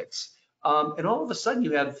 politics, and all of a sudden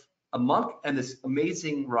you have a monk and this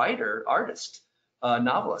amazing writer, artist,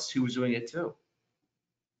 novelist who was doing it too.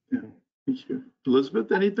 Yeah, thank you.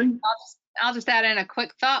 Elizabeth, anything? I'll just add in a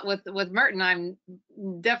quick thought with Merton. I'm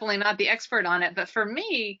definitely not the expert on it, but for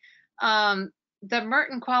me, the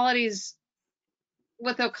Merton qualities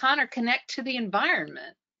with O'Connor connect to the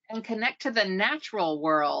environment and connect to the natural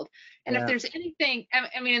world. And if there's anything,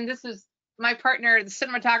 I mean, and this is my partner, the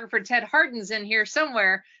cinematographer Ted Harden's in here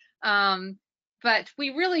somewhere, but we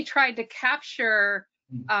really tried to capture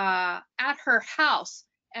at her house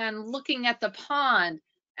and looking at the pond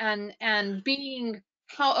and being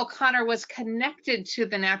how O'Connor was connected to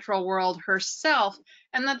the natural world herself,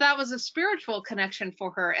 and that was a spiritual connection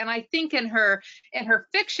for her. And I think in her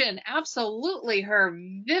fiction, absolutely, her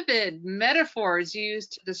vivid metaphors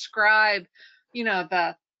used to describe, you know,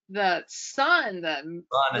 the sun, the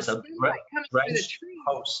as a sunlight coming through the tree.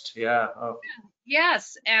 Host, yeah. Oh.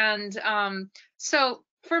 Yes, and so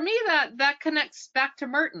for me, that connects back to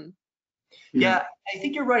Merton. Yeah, I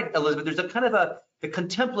think you're right, Elizabeth. There's a kind of the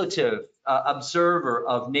contemplative observer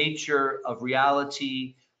of nature, of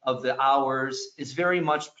reality, of the hours is very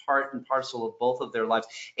much part and parcel of both of their lives.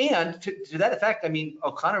 And to that effect, I mean,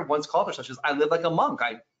 O'Connor once called herself, she says, I live like a monk.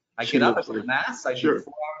 I get up, I go to mass, I do 4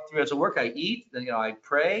 hours, 3 hours of work, I eat, then, you know, I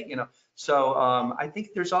pray, you know. So I think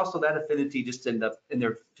there's also that affinity just in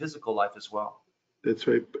their physical life as well. That's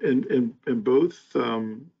right. And both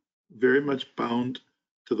very much bound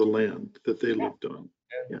to the land that they lived on.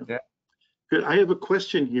 Yeah. Good. I have a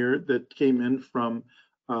question here that came in from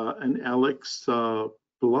an Alex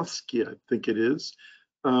Pulaski, I think it is.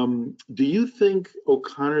 Do you think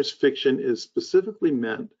O'Connor's fiction is specifically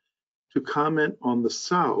meant to comment on the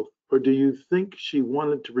South, or do you think she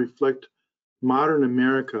wanted to reflect modern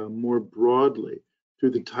America more broadly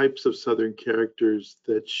through the types of Southern characters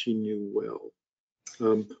that she knew well?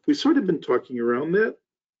 We've sort of been talking around that.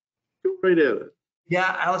 Go right at it.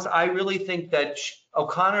 Yeah, Alice, I really think that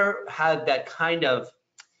O'Connor had that kind of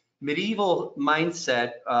medieval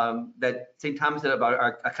mindset that St. Thomas said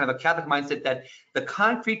about a kind of a Catholic mindset, that the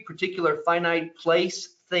concrete, particular, finite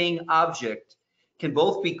place, thing, object can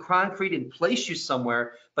both be concrete and place you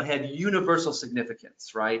somewhere, but have universal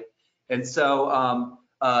significance, right? And so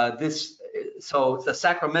so it's a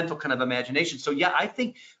sacramental kind of imagination. So yeah, I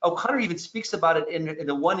think O'Connor even speaks about it in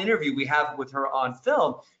the one interview we have with her on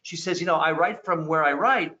film. She says, you know, I write from where I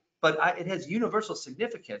write, but it has universal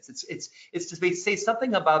significance. It's to say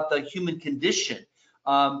something about the human condition.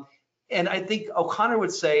 And I think O'Connor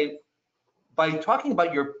would say, by talking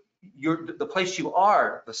about the place you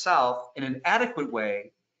are, the South, in an adequate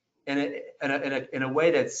way, in a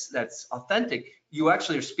way that's authentic, you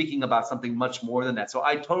actually are speaking about something much more than that. So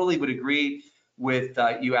I totally would agree with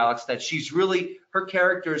you, Alex, that she's really, her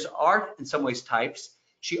characters are in some ways types.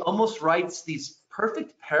 She almost writes these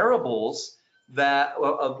perfect parables that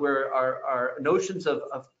where our notions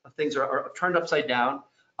of things are turned upside down,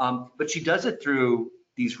 but she does it through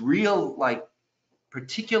these real, like,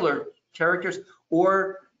 particular characters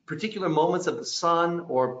or particular moments of the sun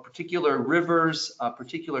or particular rivers,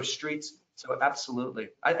 particular streets. So absolutely,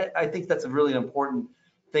 I think that's a really important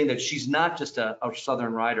thing, that she's not just a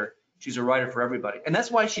Southern writer, she's a writer for everybody. And that's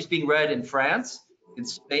why she's being read in France, in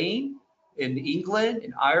Spain, in England,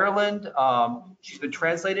 in Ireland. She's been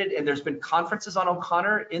translated, and there's been conferences on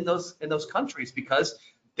O'Connor in those countries because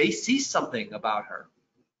they see something about her.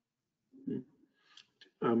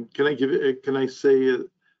 Can I say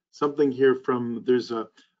something here from, there's a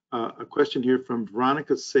question here from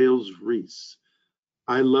Veronica Sales Reese.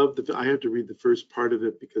 I have to read the first part of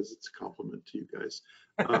it because it's a compliment to you guys.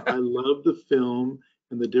 I love the film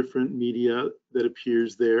and the different media that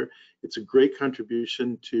appears there. It's a great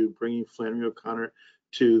contribution to bringing Flannery O'Connor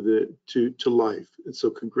to life. And so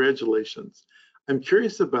congratulations. I'm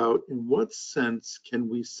curious about, in what sense can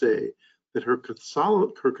we say that her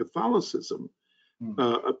Catholicism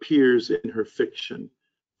appears in her fiction?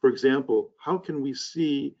 For example, how can we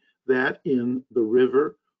see that in The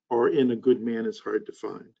River or in A Good Man Is Hard to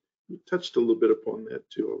Find? You touched a little bit upon that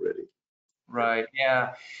too already. Right,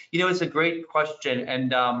 yeah. You know, it's a great question.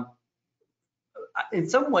 And in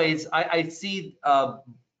some ways, I see that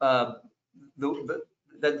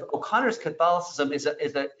O'Connor's Catholicism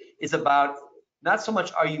is about not so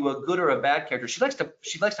much are you a good or a bad character. She likes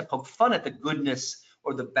to poke fun at the goodness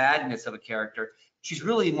or the badness of a character. She's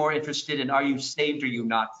really more interested in are you saved or you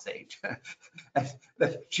not saved.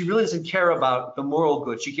 She really doesn't care about the moral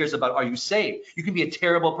good. She cares about are you saved. You can be a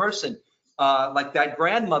terrible person like that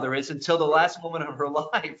grandmother is until the last moment of her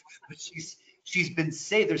life, but she's been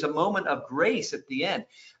saved. There's a moment of grace at the end.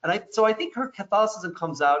 And so I think her Catholicism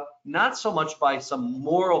comes out not so much by some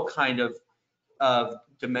moral kind of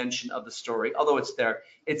dimension of the story, although it's there.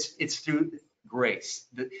 It's through grace,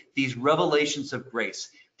 these revelations of grace,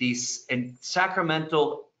 these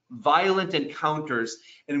sacramental violent encounters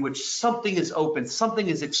in which something is open, something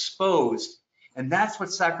is exposed. And that's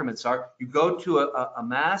what sacraments are. You go to a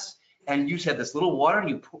mass and you have this little water and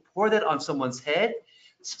you pour that on someone's head.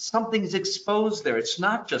 Something's exposed there. It's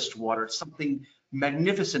not just water, it's something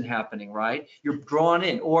magnificent happening, right? You're drawn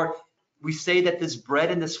in. Or we say that this bread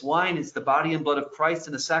and this wine is the body and blood of Christ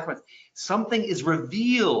in the sacrament. Something is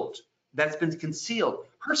revealed that's been concealed.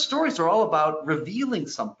 Her stories are all about revealing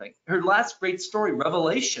something. Her last great story,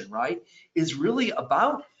 Revelation, right, is really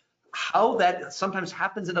about how that sometimes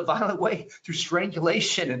happens in a violent way through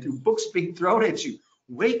strangulation and through books being thrown at you.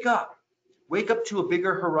 Wake up to a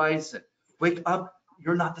bigger horizon. Wake up,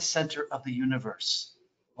 you're not the center of the universe.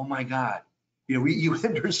 Oh my God. You know, you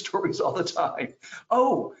hear stories all the time.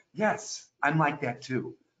 Oh, yes, I'm like that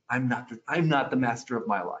too. I'm not the master of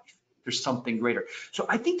my life. There's something greater. So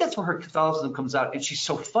I think that's where her Catholicism comes out, and she's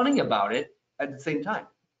so funny about it at the same time.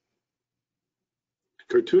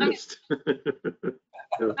 Cartoonist.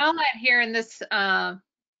 I'll add here in this, Father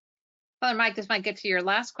Mike, this might get to your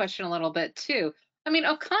last question a little bit too. I mean,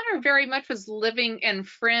 O'Connor very much was living in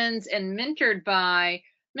friends and mentored by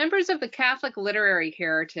members of the Catholic literary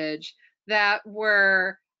heritage that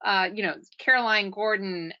were, Caroline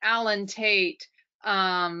Gordon, Alan Tate,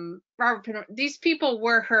 Robert, these people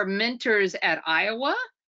were her mentors at Iowa,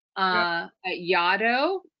 at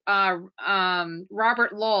Yaddo,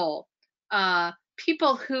 Robert Lowell,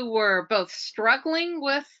 people who were both struggling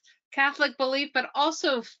with Catholic belief, but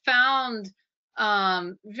also found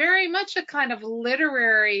very much a kind of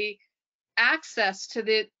literary access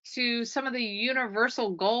to some of the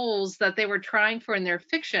universal goals that they were trying for in their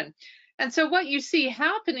fiction. And so what you see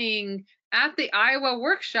happening at the Iowa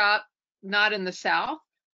workshop, not in the South,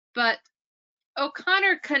 but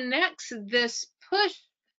O'Connor connects this push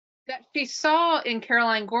that she saw in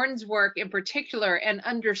Caroline Gordon's work in particular and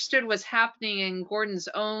understood was happening in Gordon's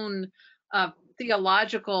own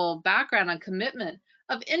theological background and commitment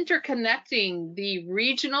of interconnecting the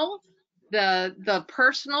regional, the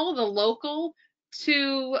personal, the local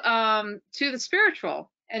to the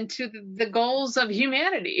spiritual and to the goals of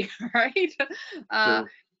humanity, right?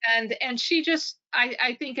 And she just,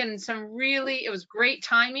 I think in some really, it was great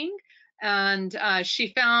timing. And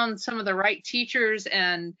she found some of the right teachers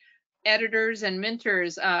and editors and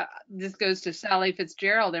mentors. This goes to Sally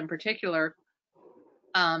Fitzgerald in particular,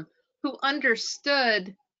 who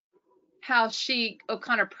understood how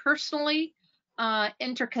O'Connor personally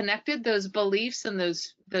interconnected those beliefs and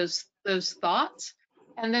those thoughts.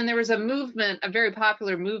 And then there was a movement, a very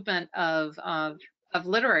popular movement of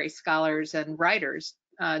literary scholars and writers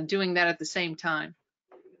doing that at the same time.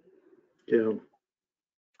 Yeah.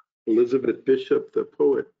 Elizabeth Bishop, the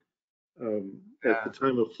poet, at the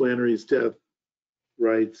time of Flannery's death,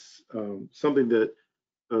 writes something that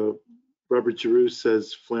Robert Giroux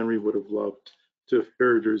says Flannery would have loved to have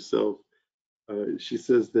heard herself. She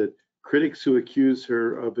says that critics who accuse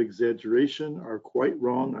her of exaggeration are quite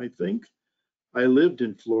wrong, I think. I lived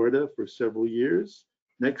in Florida for several years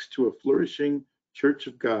next to a flourishing Church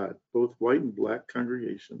of God, both white and black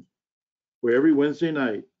congregation, where every Wednesday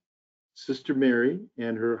night, Sister Mary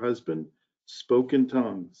and her husband spoke in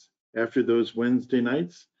tongues. After those Wednesday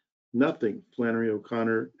nights, nothing Flannery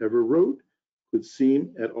O'Connor ever wrote could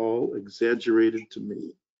seem at all exaggerated to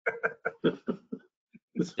me.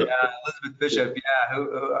 Elizabeth Bishop,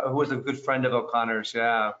 who was a good friend of O'Connor's,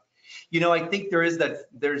 You know, I think there's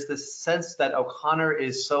this sense that O'Connor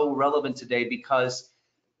is so relevant today because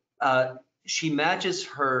she matches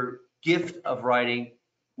her gift of writing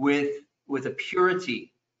with a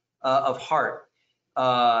purity of heart.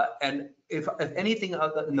 And if anything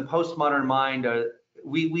in the postmodern mind,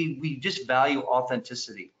 we just value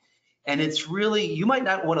authenticity. And it's really, you might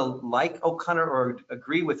not want to like O'Connor or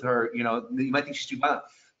agree with her, you might think she's too violent,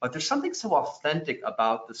 but there's something so authentic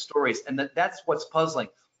about the stories, and that's what's puzzling.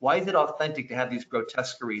 Why is it authentic to have these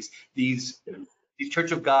grotesqueries, these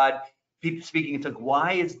Church of God, people speaking in tongues?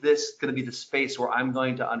 Why is this going to be the space where I'm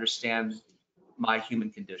going to understand my human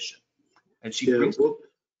condition? And she brings. Well,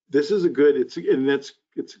 this is a good. It's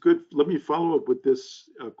a good. Let me follow up with this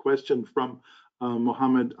question from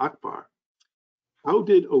Muhammad Akbar. How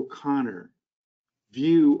did O'Connor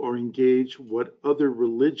view or engage what other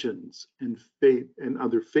religions and faith and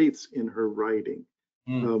other faiths in her writing?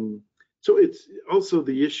 So it's also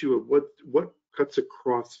the issue of what cuts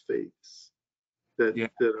across faiths that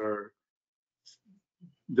are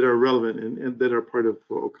relevant and that are part of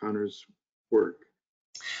O'Connor's work.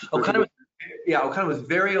 O'Connor was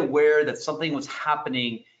very aware that something was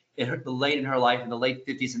happening in her life in the late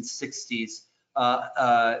 50s and 60s.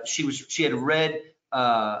 She had read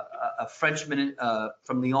a Frenchman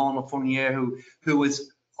from Lyon, Fournier, who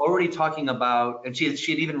was already talking about, and she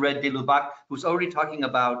had even read de Lubac, who was already talking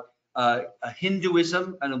about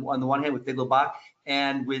Hinduism on the one hand with de Lubac,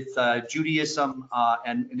 and with Judaism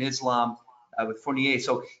and Islam with Fournier.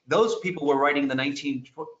 So those people were writing in the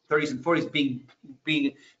 1930s and 40s,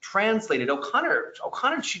 being translated. O'Connor,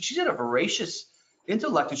 she had a voracious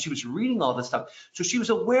intellect, and she was reading all this stuff. So she was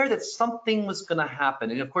aware that something was going to happen.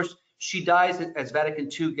 And of course, she dies as Vatican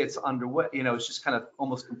II gets underway. It's just kind of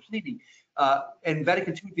almost completing. And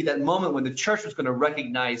Vatican II would be that moment when the church was going to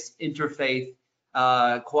recognize interfaith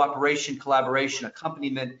cooperation, collaboration,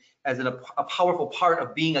 accompaniment as a powerful part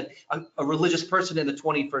of being a religious person in the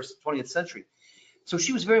 20th century. So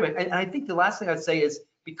she was very, and I think the last thing I'd say is,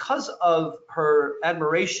 because of her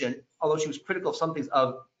admiration, although she was critical of some things,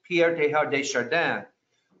 of Pierre Teilhard de Chardin,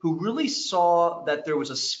 who really saw that there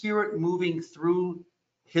was a spirit moving through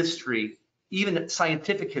history, even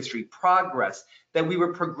scientific history, progress, that we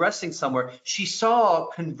were progressing somewhere. She saw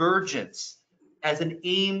convergence as an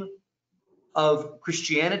aim of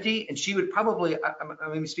Christianity, and she would probably,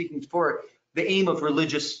 I'm speaking for her, the aim of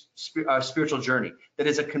religious spiritual journey, that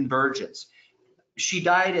is a convergence. She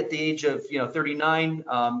died at the age of 39,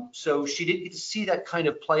 so she didn't get to see that kind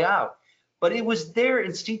of play out. But it was there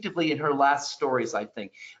instinctively in her last stories, I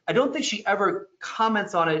think. I don't think she ever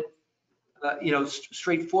comments on it,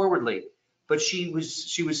 straightforwardly. But she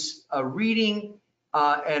was reading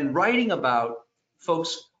and writing about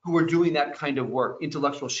folks who were doing that kind of work,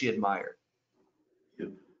 intellectuals she admired. Yeah.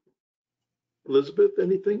 Elizabeth,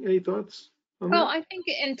 any thoughts on Well, that? I think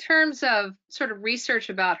in terms of sort of research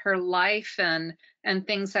about her life and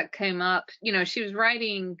things that came up, she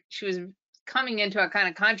was coming into a kind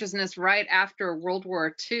of consciousness right after World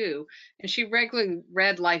War II, and she regularly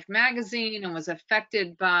read Life magazine and was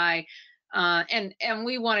affected by, and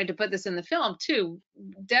we wanted to put this in the film too,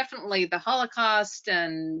 definitely the Holocaust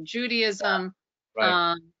and Judaism,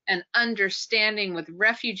 Right. and understanding with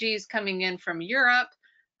refugees coming in from Europe.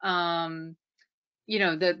 The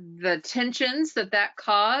tensions that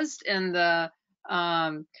caused in the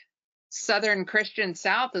Southern Christian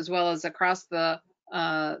South, as well as across the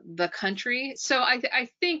country. So I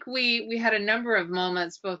think we had a number of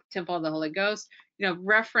moments, both Temple of the Holy Ghost,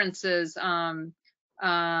 references to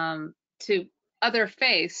other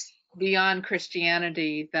faiths beyond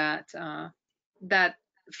Christianity that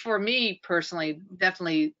for me personally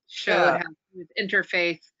definitely showed how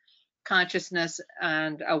interfaith consciousness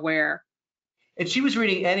and aware. And she was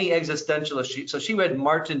reading any existentialist. So she read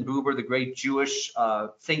Martin Buber, the great Jewish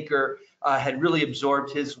thinker, had really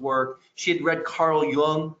absorbed his work. She had read Carl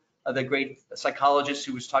Jung, the great psychologist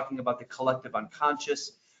who was talking about the collective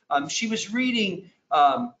unconscious. She was reading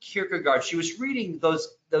Kierkegaard. She was reading those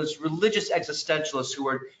religious existentialists who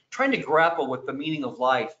were trying to grapple with the meaning of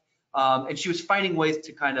life. And she was finding ways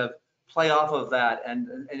to kind of play off of that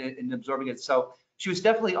and absorbing it. So she was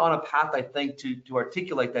definitely on a path, I think, to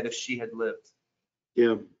articulate that if she had lived.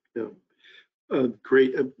 Yeah.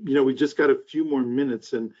 Great. We just got a few more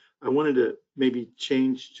minutes, and I wanted to maybe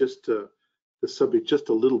change just the subject just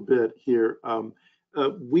a little bit here.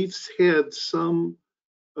 We've had some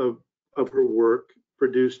of her work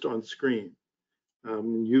produced on screen.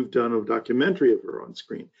 You've done a documentary of her on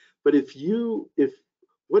screen. But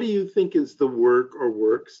what do you think is the work or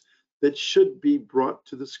works that should be brought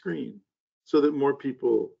to the screen so that more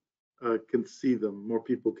people can see them, more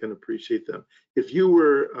people can appreciate them? If you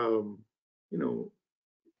were,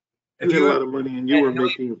 You had a lot of money, and you were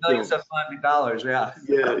making millions films. of dollars, yeah.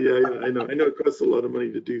 Yeah. I know it costs a lot of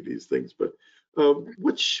money to do these things, but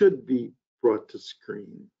what should be brought to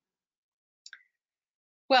screen?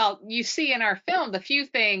 Well, you see in our film the few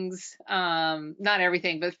things, not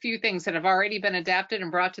everything, but a few things that have already been adapted and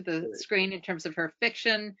brought to the screen in terms of her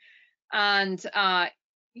fiction. And,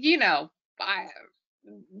 you know,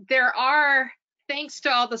 there are, thanks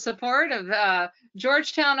to all the support of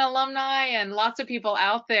Georgetown alumni and lots of people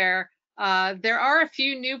out there, there are a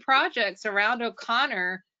few new projects around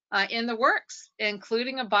O'Connor in the works,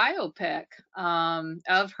 including a biopic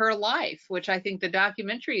of her life, which I think the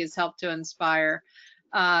documentary has helped to inspire.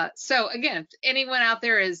 So again, if anyone out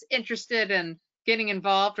there is interested in getting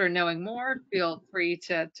involved or knowing more, feel free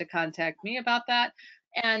to contact me about that.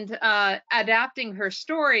 And adapting her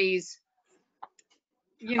stories,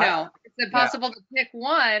 you know, is it possible to pick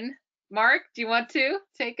one? Mark, do you want to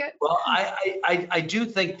take it? Well, I do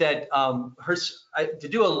think that to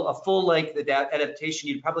do a full length adaptation,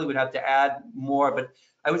 you probably would have to add more, but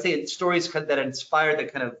I would say it's stories that inspire,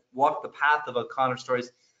 that kind of walk the path of O'Connor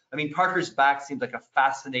stories. I mean, Parker's Back seems like a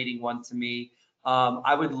fascinating one to me.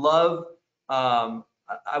 I would love to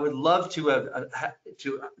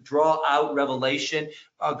draw out Revelation.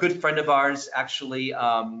 A good friend of ours, actually,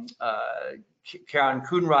 Karen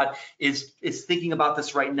Coonrod, is thinking about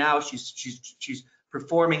this right now. She's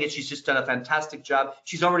performing it. She's just done a fantastic job.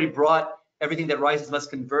 She's already brought Everything That Rises Must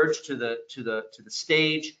Converge to the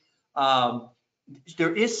stage.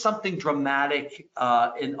 There is something dramatic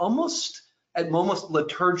and almost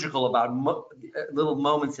liturgical about little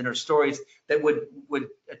moments in her stories that would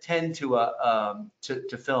attend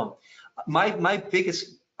to film. My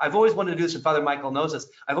biggest, I've always wanted to do this, and Father Michael knows this.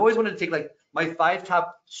 I've always wanted to take like my 5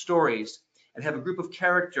 top stories and have a group of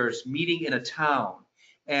characters meeting in a town,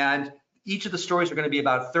 and each of the stories are going to be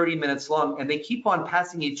about 30 minutes long, and they keep on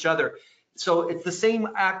passing each other. So it's the same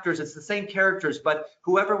actors, it's the same characters, but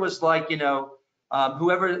whoever was like, you know,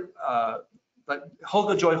 like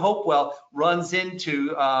Holga Joy Hopewell runs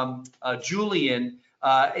into Julian,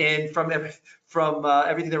 and from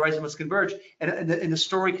Everything That Rises Must Converge, and the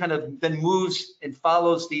story kind of then moves and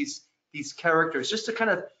follows these characters, just to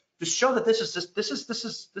kind of to show that this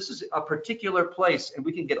is a particular place, and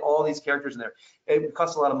we can get all these characters in there. It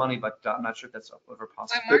costs a lot of money, but I'm not sure if that's ever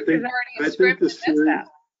possible. Mark, there's already a script that.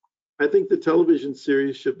 I think the television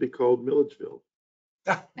series should be called Milledgeville.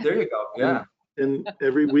 There you go. Yeah. And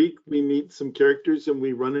every week we meet some characters and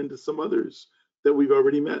we run into some others that we've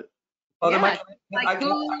already met. Yeah, like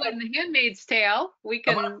Hulu and The Handmaid's Tale. We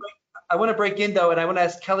can. I want to break in though, and I want to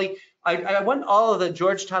ask Kelly. I want all of the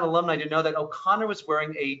Georgetown alumni to know that O'Connor was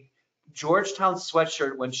wearing a Georgetown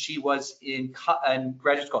sweatshirt when she was in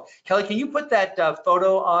graduate school. Kelly, can you put that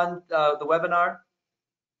photo on the webinar?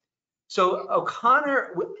 So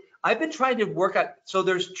O'Connor, I've been trying to work out. So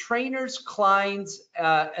there's Trainers, Kleins,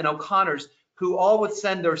 and O'Connors who all would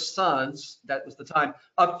send their sons, that was the time,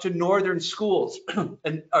 up to northern schools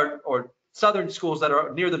and or southern schools that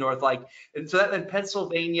are near the north, like, and so that in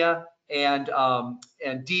Pennsylvania and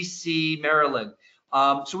DC, Maryland.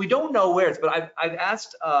 So we don't know where it's, but I've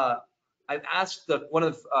asked one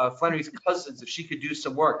of Flannery's cousins if she could do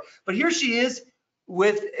some work. But here she is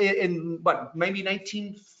with in what, maybe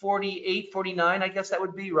 1948, 49, I guess that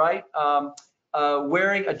would be, right?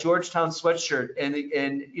 Wearing a Georgetown sweatshirt, and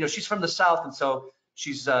you know, she's from the South, and so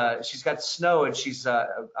she's got snow, and she's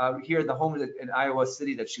out here in the home in Iowa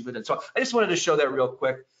City that she lived in. So I just wanted to show that real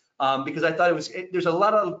quick because I thought there's a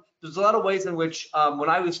lot of ways in which when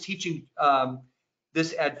I was teaching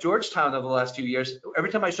this at Georgetown over the last few years, every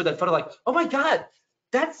time I showed that photo, like, oh my God,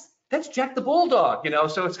 that's Jack the Bulldog, you know.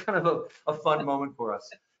 So it's kind of a fun moment for us.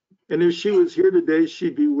 And if she was here today,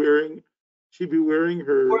 she'd be wearing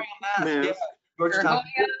her mask. Yeah. Georgetown.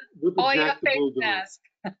 With the Jack the face Bulldog. mask.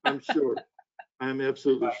 I'm sure. I'm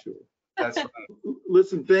absolutely sure. That's right.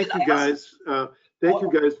 Listen, thank you guys. Thank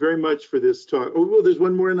you guys very much for this talk. Oh, well, there's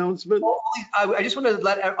one more announcement. I just want to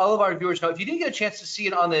let all of our viewers know, if you didn't get a chance to see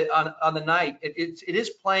it on the night, it is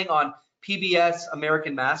playing on PBS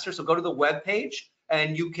American Masters. So go to the webpage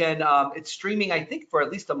and you can. It's streaming, I think, for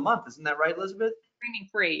at least a month. Isn't that right, Elizabeth? Streaming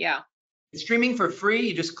free, yeah. It's streaming for free.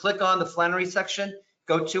 You just click on the Flannery section,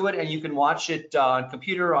 go to it, and you can watch it on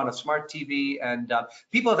computer, on a smart TV. And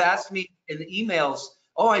people have asked me in the emails,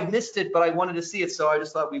 oh, I missed it, but I wanted to see it. So I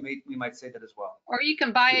just thought we might say that as well. Or you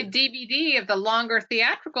can buy a DVD of the longer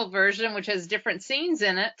theatrical version, which has different scenes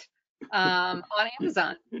in it, on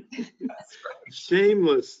Amazon.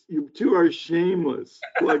 Shameless. You two are shameless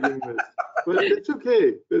plugging this. But it's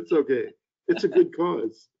okay. It's okay. It's a good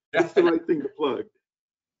cause. It's the right thing to plug.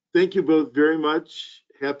 Thank you both very much.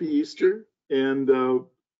 Happy Easter. And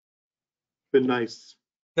Been nice.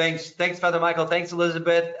 Thanks, Father Michael. Thanks,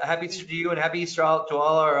 Elizabeth. Happy Easter to you, and happy Easter to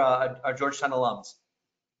all our Georgetown alums.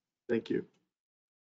 Thank you.